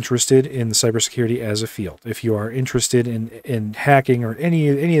are interested in cybersecurity as a field, if you are interested in hacking or any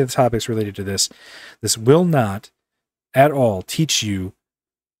of the topics related to this, this will not at all teach you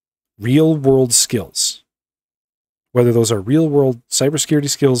real-world skills. Whether those are real-world cybersecurity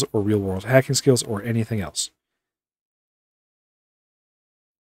skills or real-world hacking skills or anything else.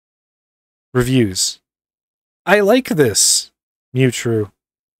 Reviews. I like this, Mewtwo.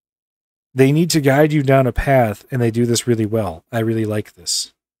 They need to guide you down a path, and they do this really well. I really like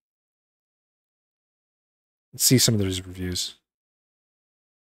this. Let's see some of those reviews.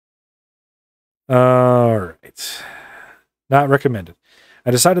 Alright. Not recommended.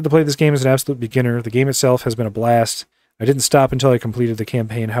 I decided to play this game as an absolute beginner. The game itself has been a blast. I didn't stop until I completed the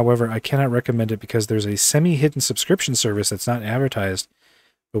campaign. However, I cannot recommend it because there's a semi-hidden subscription service that's not advertised,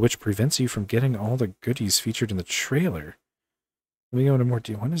 but which prevents you from getting all the goodies featured in the trailer. Let me go into more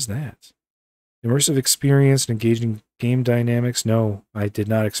detail. What is that? Immersive experience and engaging game dynamics? No, I did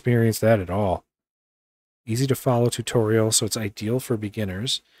not experience that at all. Easy to follow tutorial, so it's ideal for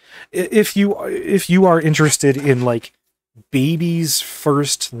beginners. If you are interested in like baby's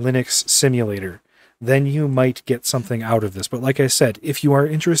first Linux simulator, then you might get something out of this. But like I said, if you are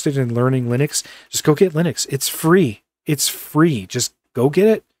interested in learning Linux, just go get Linux. It's free. It's free. Just go get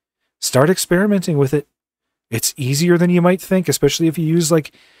it. Start experimenting with it. It's easier than you might think, especially if you use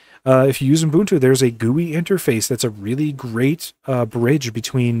like if you use Ubuntu. There's a GUI interface that's a really great bridge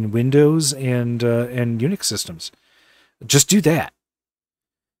between Windows and Unix systems. Just do that.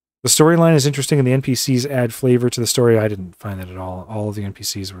 The storyline is interesting, and the NPCs add flavor to the story. I didn't find that at all. All of the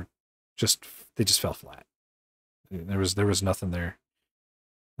NPCs were just fell flat. There was nothing there.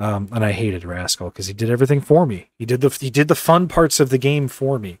 And I hated Rascal because he did everything for me. He did the fun parts of the game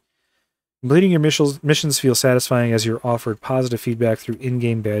for me. Completing your missions feel satisfying as you're offered positive feedback through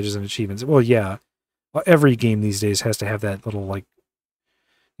in-game badges and achievements. Well, yeah, every game these days has to have that little like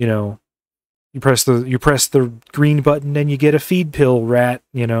you know, you press the green button and you get a feed pill, rat,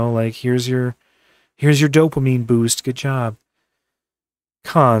 you know, like here's your dopamine boost. Good job.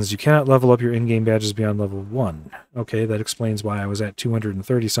 Cons, you cannot level up your in-game badges beyond level 1. Okay, that explains why I was at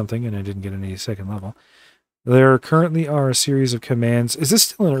 230 something and I didn't get any second level. There currently are a series of commands. Is this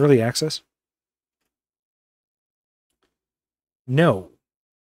still in early access? No.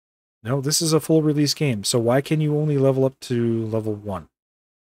 No, this is a full release game. So why can you only level up to level 1?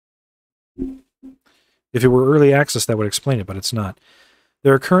 If it were early access, that would explain it, but it's not.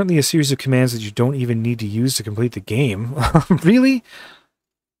 There are currently a series of commands that you don't even need to use to complete the game. Really?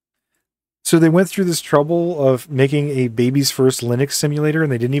 So they went through this trouble of making a baby's first Linux simulator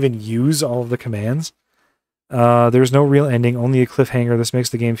and they didn't even use all of the commands. There's no real ending, only a cliffhanger. This makes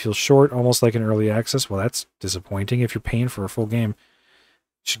the game feel short, almost like an early access. Well, that's disappointing. If you're paying for a full game, you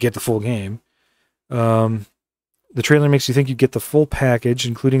should get the full game. The trailer makes you think you get the full package,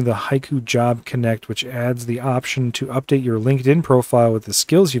 including the Haiku Job Connect, which adds the option to update your LinkedIn profile with the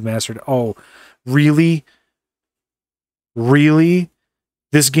skills you've mastered. Oh, really? Really?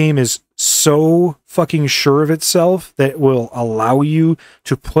 This game is so fucking sure of itself that it will allow you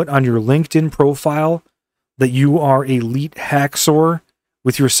to put on your LinkedIn profile that you are elite hacksaw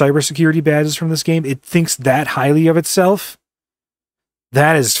with your cybersecurity badges from this game. It thinks that highly of itself.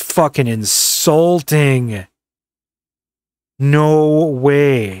 That is fucking insulting. No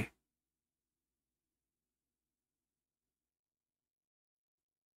way.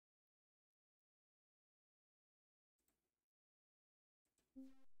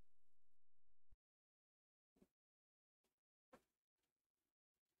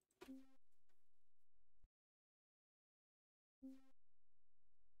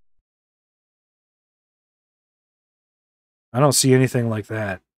 I don't see anything like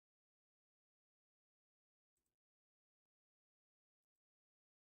that.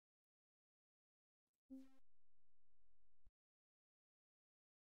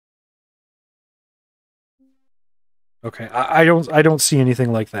 Okay, I don't see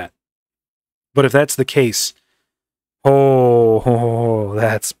anything like that. But if that's the case,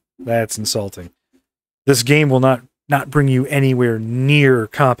 that's insulting. This game will not bring you anywhere near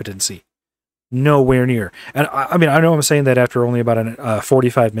competency. Nowhere near. And I mean, I know I'm saying that after only about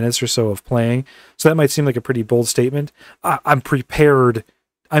 45 minutes or so of playing, so that might seem like a pretty bold statement. I'm prepared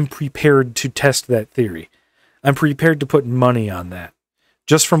to test that theory. I'm prepared to put money on that.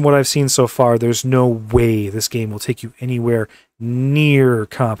 Just from what I've seen so far, there's no way this game will take you anywhere near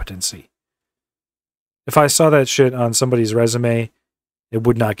competency. If I saw that shit on somebody's resume, it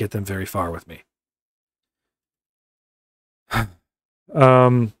would not get them very far with me.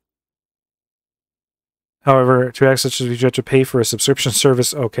 However, to access it, you have to pay for a subscription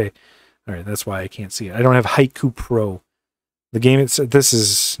service. Okay. All right, that's why I can't see it. I don't have Haiku Pro. The game,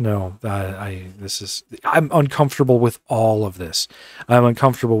 I'm uncomfortable with all of this. I'm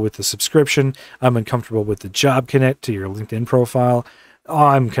uncomfortable with the subscription. I'm uncomfortable with the job connect to your LinkedIn profile.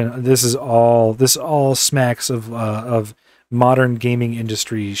 This all smacks of modern gaming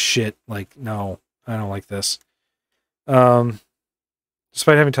industry shit. Like, no, I don't like this.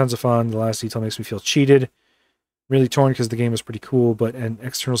 Despite having tons of fun, the last detail makes me feel cheated. Really torn because the game is pretty cool, but an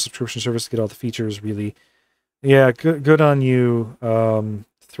external subscription service to get all the features, really. Yeah, good on you,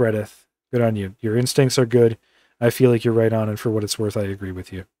 Threadeth. Good on you. Your instincts are good. I feel like you're right on, and for what it's worth, I agree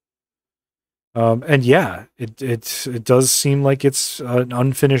with you. And yeah, it does seem like it's an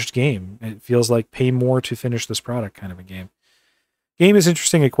unfinished game. It feels like pay more to finish this product kind of a game. Game is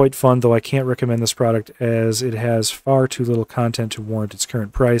interesting and quite fun, though I can't recommend this product as it has far too little content to warrant its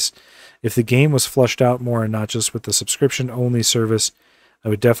current price. If the game was fleshed out more and not just with the subscription-only service, I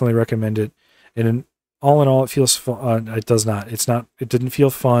would definitely recommend it. And all in all, it feels fun. It does not. It didn't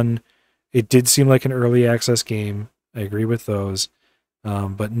feel fun. It did seem like an early access game. I agree with those.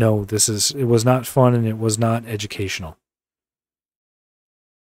 But no, it was not fun and it was not educational.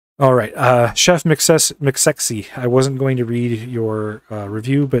 All right, Chef McSexy. I wasn't going to read your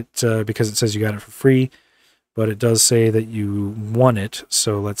review, but because it says you got it for free, but it does say that you won it.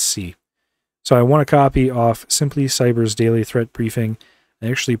 So let's see. So I won a copy off Simply Cyber's Daily Threat Briefing. I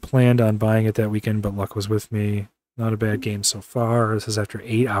actually planned on buying it that weekend, but luck was with me. Not a bad game so far. This is after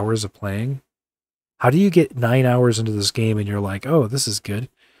 8 hours of playing. How do you get 9 hours into this game and you're like, oh, this is good?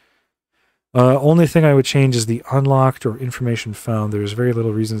 Only thing I would change is the unlocked or information found. There's very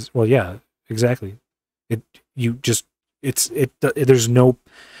little reasons. Well, yeah, exactly. It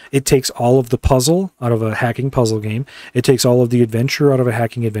takes all of the puzzle out of a hacking puzzle game. It takes all of the adventure out of a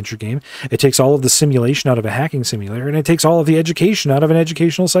hacking adventure game. It takes all of the simulation out of a hacking simulator, and it takes all of the education out of an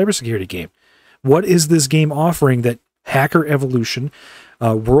educational cybersecurity game. What is this game offering that Hacker Evolution,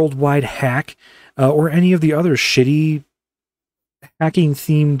 Worldwide Hack, or any of the other shitty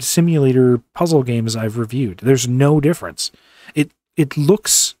hacking-themed simulator puzzle games I've reviewed. There's no difference. It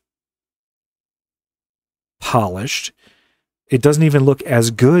looks polished. It doesn't even look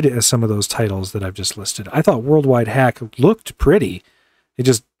as good as some of those titles that I've just listed. I thought Worldwide Hack looked pretty. It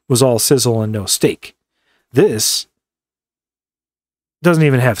just was all sizzle and no steak. This doesn't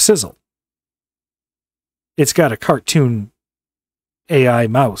even have sizzle. It's got a cartoon AI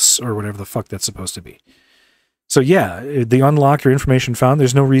mouse or whatever the fuck that's supposed to be. So yeah, the unlock or information found,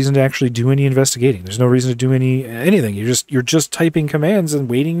 there's no reason to actually do any investigating. There's no reason to do anything. You're just typing commands and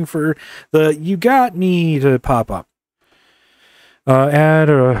waiting for the "you got me" to pop up. Add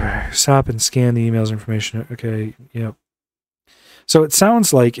or stop and scan the emails information. Okay, yep. So it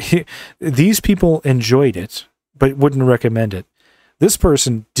sounds like these people enjoyed it, but wouldn't recommend it. This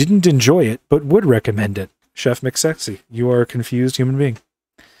person didn't enjoy it, but would recommend it. Chef McSexy, you are a confused human being.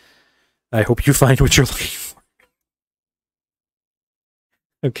 I hope you find what you're looking for.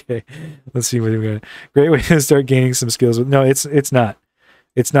 Okay, let's see what we got. Great way to start gaining some skills. No, it's not.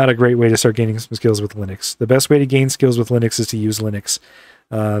 It's not a great way to start gaining some skills with Linux. The best way to gain skills with Linux is to use Linux.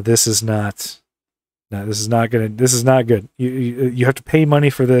 This is not. No, this is not good. This is not good. You have to pay money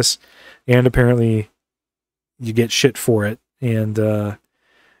for this, and apparently, you get shit for it. And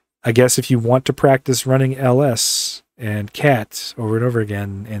I guess if you want to practice running LS and cat over and over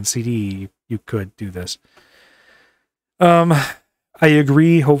again and CD, you could do this. I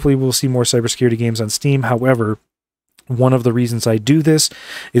agree. Hopefully we'll see more cybersecurity games on Steam. However, one of the reasons I do this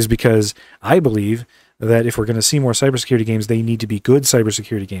is because I believe that if we're going to see more cybersecurity games, they need to be good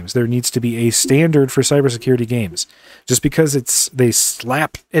cybersecurity games. There needs to be a standard for cybersecurity games. Just because they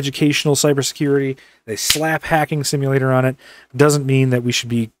slap educational cybersecurity, they slap hacking simulator on it, doesn't mean that we should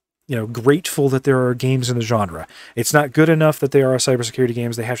be grateful that there are games in the genre. It's not good enough that they are cybersecurity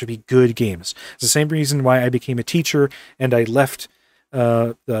games. They have to be good games. It's the same reason why I became a teacher and I left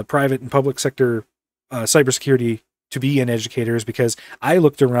the private and public sector cybersecurity to be an educator, is because I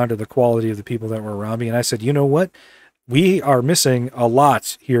looked around at the quality of the people that were around me and I said, you know what? We are missing a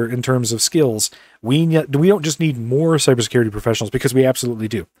lot here in terms of skills. We don't just need more cybersecurity professionals, because we absolutely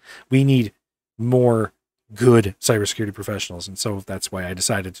do. We need more good cybersecurity professionals. And so that's why I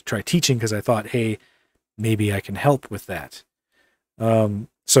decided to try teaching, because I thought, hey, maybe I can help with that.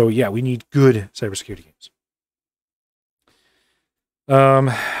 So yeah, we need good cybersecurity games.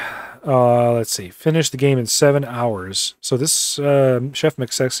 Let's see. Finish the game in 7 hours. So this Chef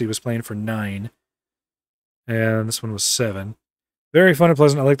McSexy was playing for 9, and this one was 7. Very fun and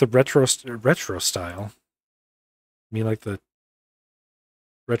pleasant. I like the retro style. I mean, like the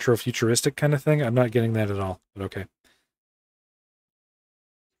retro futuristic kind of thing. I'm not getting that at all, but okay.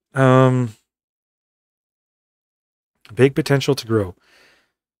 Big potential to grow.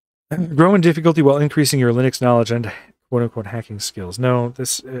 Grow in difficulty while increasing your Linux knowledge and quote-unquote hacking skills. No,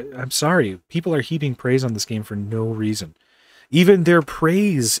 I'm sorry. People are heaping praise on this game for no reason. Even their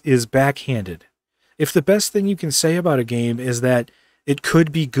praise is backhanded. If the best thing you can say about a game is that it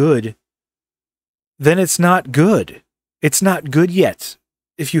could be good, then it's not good. It's not good yet.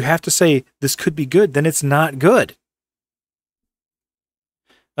 If you have to say this could be good, then it's not good.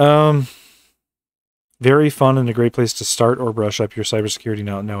 Very fun and a great place to start or brush up your cybersecurity.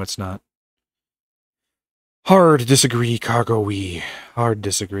 No, it's not. Hard disagree, Cargo-wee. Hard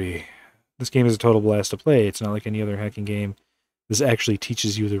disagree. This game is a total blast to play. It's not like any other hacking game. This actually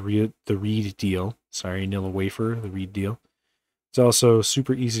teaches you the read deal. Sorry, Nilla Wafer, the read deal. It's also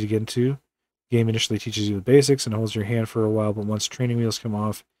super easy to get into. The game initially teaches you the basics and holds your hand for a while, but once training wheels come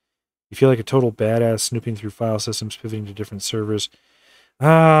off, you feel like a total badass snooping through file systems, pivoting to different servers.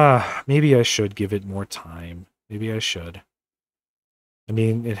 Maybe I should give it more time. Maybe I should. I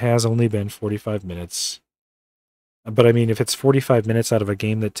mean, it has only been 45 minutes. But I mean, if it's 45 minutes out of a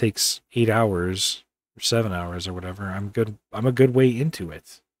game that takes 8 hours or 7 hours or whatever, I'm good. I'm a good way into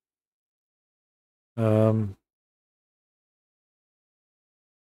it.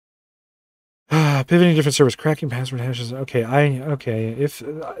 Pivoting different servers, cracking password hashes. Okay, if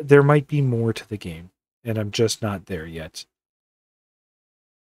there might be more to the game, and I'm just not there yet.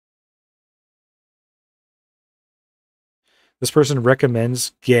 This person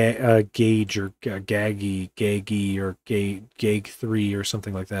recommends Gage or Gaggy or Gag 3 or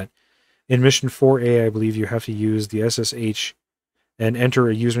something like that. In Mission 4A, I believe you have to use the SSH and enter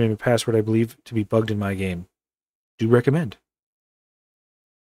a username and password I believe to be bugged in my game. Do recommend.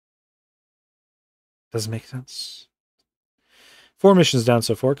 Doesn't make sense. 4 missions down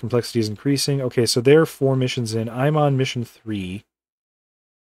so far. Complexity is increasing. Okay, so there are 4 missions in. I'm on mission 3.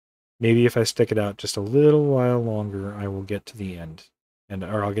 Maybe if I stick it out just a little while longer, I will get to the end,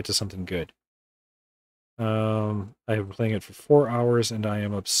 or I'll get to something good. I have been playing it for 4 hours, and I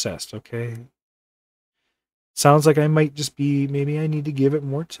am obsessed. Okay. Sounds like I might just be, maybe I need to give it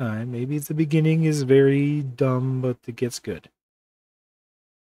more time. Maybe the beginning is very dumb, but it gets good.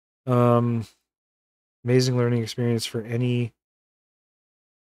 Amazing learning experience for any.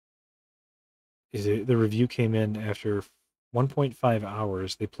 The review came in after 1.5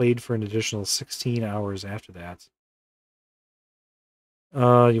 hours. They played for an additional 16 hours after that.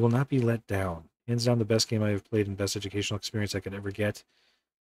 You will not be let down. Hands down the best game I have played and best educational experience I could ever get.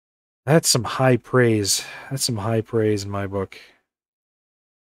 That's some high praise. That's some high praise in my book.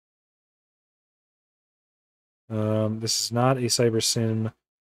 This is not a cyber sim,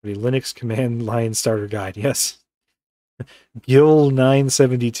 but a Linux command line starter guide. Yes. Gil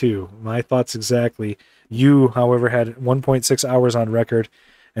 972. My thoughts exactly. You, however, had 1.6 hours on record,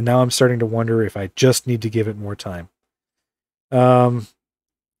 and now I'm starting to wonder if I just need to give it more time.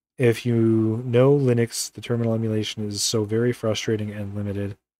 If you know Linux, the terminal emulation is so very frustrating and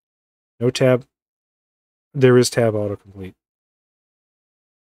limited. No tab. There is tab autocomplete.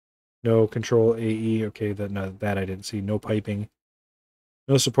 No control AE. Okay, that I didn't see. No piping.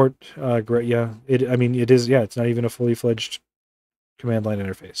 No support. Great. Yeah. I mean, it is. Yeah, it's not even a fully fledged command line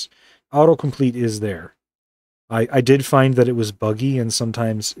interface. Autocomplete is there. I did find that it was buggy, and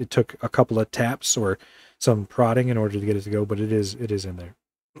sometimes it took a couple of taps or some prodding in order to get it to go, but it is in there.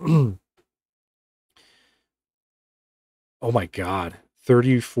 Oh my god.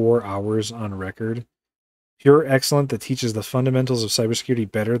 34 hours on record. Pure excellent that teaches the fundamentals of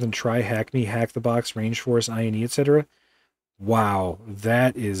cybersecurity better than Try, Hack Me, Hack the Box, Range Force, INE, etc. Wow,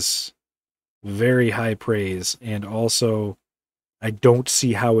 that is very high praise, and also I don't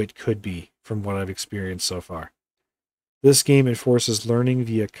see how it could be from what I've experienced so far. This game enforces learning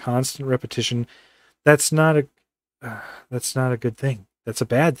via constant repetition. That's not a good thing. That's a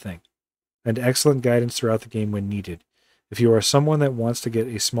bad thing. And excellent guidance throughout the game when needed. If you are someone that wants to get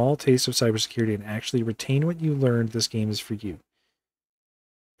a small taste of cybersecurity and actually retain what you learned, this game is for you.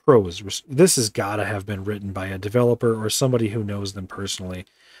 Pros. This has got to have been written by a developer or somebody who knows them personally.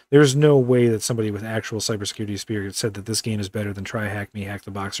 There's no way that somebody with actual cybersecurity experience said that this game is better than Try, Hack Me, Hack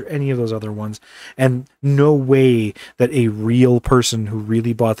the Box, or any of those other ones. And no way that a real person who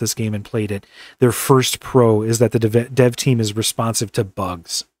really bought this game and played it, their first pro is that the dev team is responsive to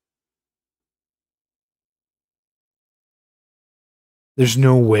bugs. There's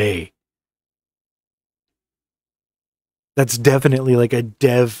no way. That's definitely like a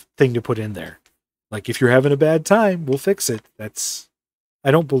dev thing to put in there. Like, if you're having a bad time, we'll fix it.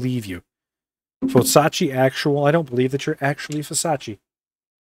 I don't believe you. Fosachi actual, I don't believe that you're actually Fosachi.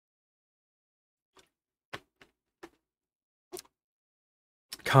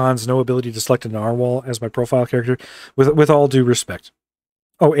 Cons, no ability to select a narwhal as my profile character, with all due respect.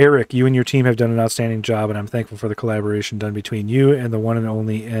 Oh, Eric, you and your team have done an outstanding job, and I'm thankful for the collaboration done between you and the one and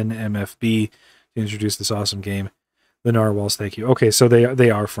only NMFB to introduce this awesome game. The narwhals, thank you. Okay, so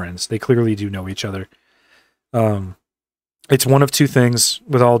they are friends. They clearly do know each other. It's one of two things,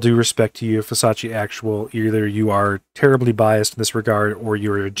 with all due respect to you, Fosachi Actual. Either you are terribly biased in this regard, or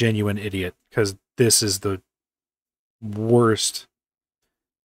you're a genuine idiot, because this is the worst.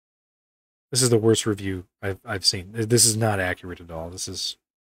 This is the worst review I've seen. This is not accurate at all. This is...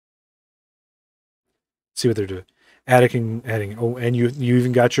 See what they're doing. Adding. Oh, and you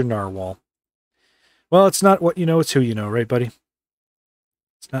even got your narwhal. Well, it's not what you know, it's who you know, right, buddy?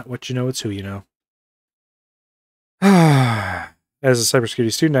 It's not what you know, it's who you know. As a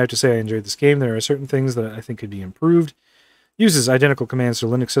cybersecurity student, I have to say I enjoyed this game. There are certain things that I think could be improved. Uses identical commands to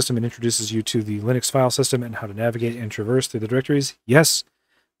the Linux system and introduces you to the Linux file system and how to navigate and traverse through the directories. Yes,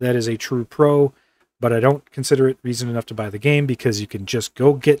 that is a true pro, but I don't consider it reason enough to buy the game because you can just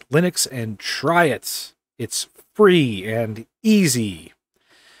go get Linux and try it. It's free and easy.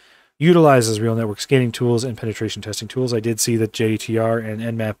 Utilizes real network scanning tools and penetration testing tools. I did see that JTR and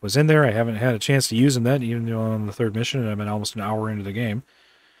Nmap was in there. I haven't had a chance to use them yet, even though I'm on the third mission and I'm almost an hour into the game.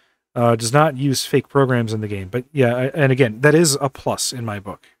 Does not use fake programs in the game. But yeah, and again, that is a plus in my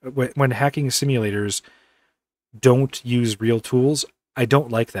book. When hacking simulators don't use real tools, I don't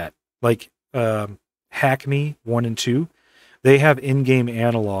like that. Like Hack Me 1 and 2, they have in-game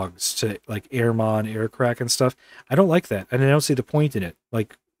analogs to like Airmon, Aircrack, and stuff. I don't like that, and I don't see the point in it.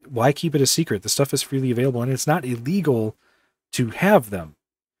 Like, why keep it a secret? The stuff is freely available, and it's not illegal to have them,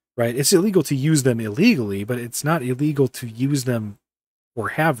 right? It's illegal to use them illegally, but it's not illegal to use them or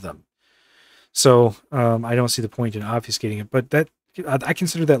have them. So I don't see the point in obfuscating it, but that I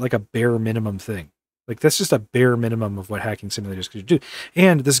consider that like a bare minimum thing. Like, that's just a bare minimum of what hacking simulators could do.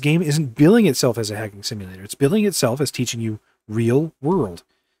 And this game isn't billing itself as a hacking simulator. It's billing itself as teaching you real world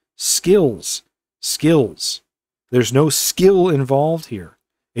skills. Skills. There's no skill involved here.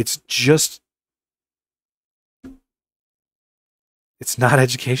 It's just... It's not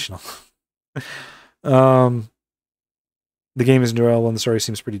educational. The game is enjoyable and the story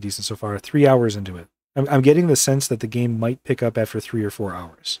seems pretty decent so far. 3 hours into it. I'm getting the sense that the game might pick up after 3 or 4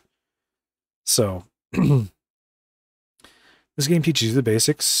 hours. So, this game teaches you the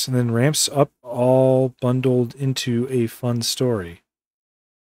basics and then ramps up all bundled into a fun story.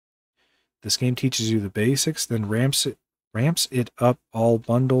 This game teaches you the basics, then ramps it up all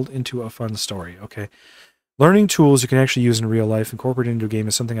bundled into a fun story. Okay. Learning tools you can actually use in real life, incorporated into a game,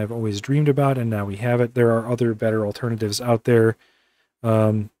 is something I've always dreamed about, and now we have it. There are other better alternatives out there.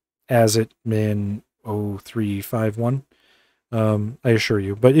 As it in 0351, I assure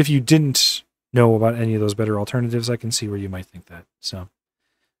you. But if you didn't know about any of those better alternatives, I can see where you might think that. So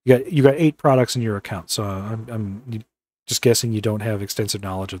you got 8 products in your account. So I'm just guessing you don't have extensive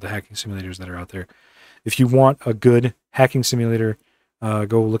knowledge of the hacking simulators that are out there. If you want a good hacking simulator,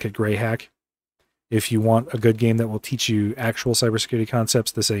 go look at Greyhack. If you want a good game that will teach you actual cybersecurity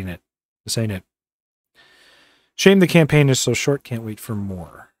concepts, this ain't it. This ain't it. Shame the campaign is so short, can't wait for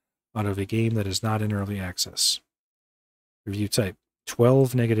more out of a game that is not in early access. Review type,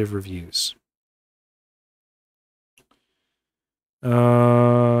 12 negative reviews.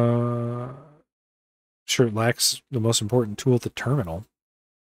 Sure, it lacks the most important tool at the terminal.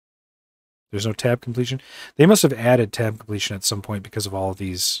 There's no tab completion. They must have added tab completion at some point because of all of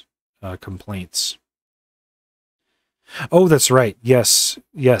these complaints. Oh, that's right. Yes.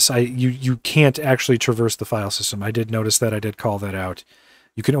 You can't actually traverse the file system. I did notice that. I did call that out.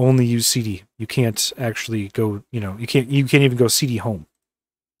 You can only use CD. You can't actually go, you can't even go CD home.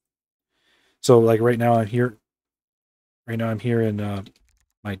 So like right now I'm here in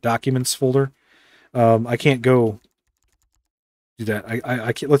my documents folder. I can't go do that.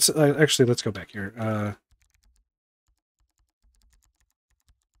 I can't, let's go back here.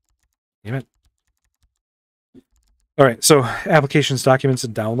 Damn it. All right, so applications, documents,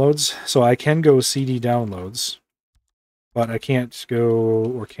 and downloads. So I can go CD downloads, but I can't go,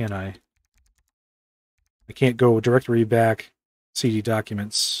 or can I? I can't go directory back CD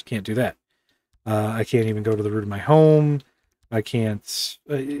documents. Can't do that. I can't even go to the root of my home. I can't.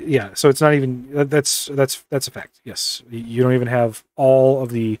 Yeah, so it's not even. That's a fact. Yes, you don't even have all of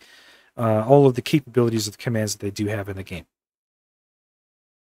the capabilities of the commands that they do have in the game.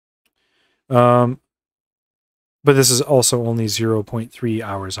 But this is also only 0.3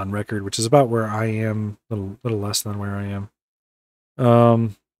 hours on record, which is about where I am, a little less than where I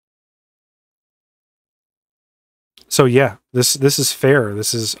am. So yeah, this is fair.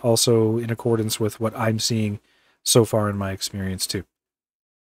 This is also in accordance with what I'm seeing so far in my experience too.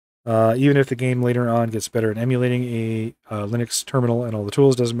 Even if the game later on gets better at emulating a Linux terminal and all the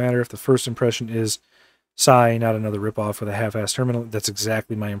tools, doesn't matter if the first impression is Psy, not another ripoff with a half-assed terminal. That's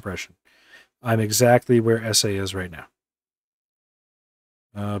exactly my impression. I'm exactly where SA is right now.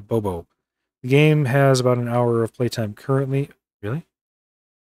 Bobo. The game has about an hour of playtime currently. Really?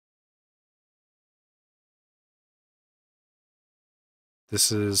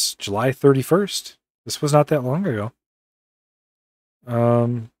 This is July 31st. This was not that long ago.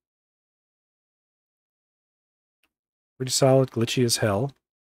 Pretty solid, glitchy as hell.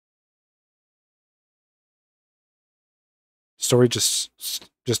 Story just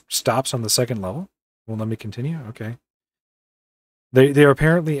stops on the second level. Won't let me continue? Okay. They are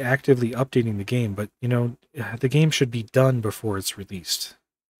apparently actively updating the game, but the game should be done before it's released.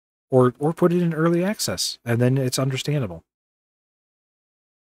 Or put it in early access, and then it's understandable.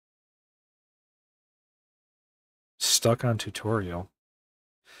 Stuck on tutorial.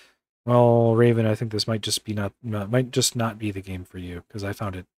 Well, Raven, I think this might just not be the game for you, because I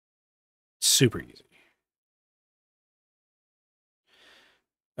found it super easy.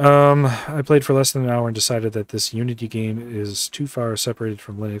 I played for less than an hour and decided that this Unity game is too far separated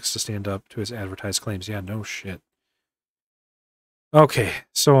from Linux to stand up to its advertised claims. Yeah, no shit. Okay,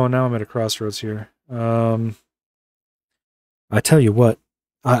 so now I'm at a crossroads here. I tell you what,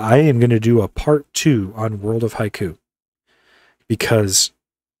 I am going to do a part 2 on World of Haiku. Because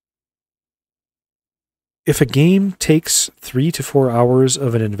if a game takes 3 to 4 hours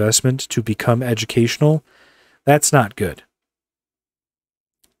of an investment to become educational, that's not good.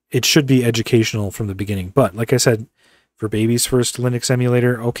 It should be educational from the beginning. But like I said, for baby's first Linux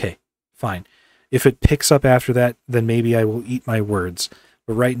emulator, okay, fine. If it picks up after that, then maybe I will eat my words.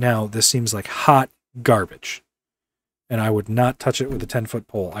 But right now, this seems like hot garbage. and I would not touch it with a 10-foot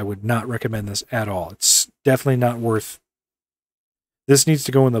pole. I would not recommend this at all. It's definitely not worth. This needs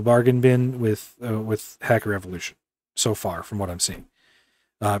to go in the bargain bin with Hacker Evolution so far, from what I'm seeing,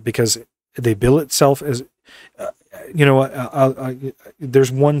 because they bill itself as, you know what?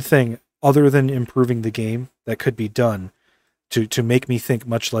 There's one thing other than improving the game that could be done to make me think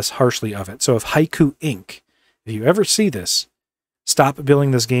much less harshly of it. So if Haiku Inc., if you ever see this, stop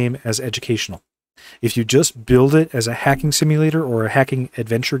billing this game as educational. If you just build it as a hacking simulator or a hacking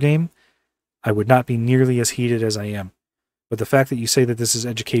adventure game, I would not be nearly as heated as I am. But the fact that you say that this is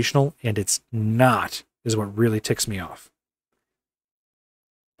educational and it's not is what really ticks me off.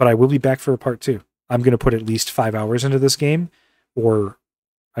 But I will be back for a part 2. I'm going to put at least 5 hours into this game, or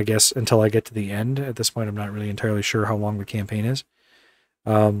I guess until I get to the end. At this point, I'm not really entirely sure how long the campaign is.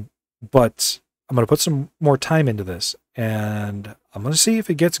 But I'm going to put some more time into this, and I'm going to see if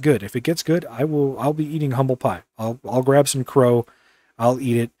it gets good. If it gets good, I'll be eating humble pie. I'll grab some crow, I'll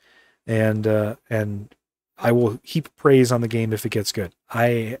eat it, and I will heap praise on the game if it gets good.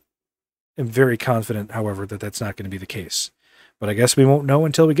 I am very confident, however, that that's not going to be the case. But I guess we won't know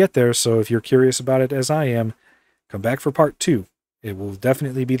until we get there, so if you're curious about it as I am, come back for part 2. It will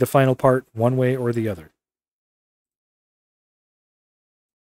definitely be the final part, one way or the other.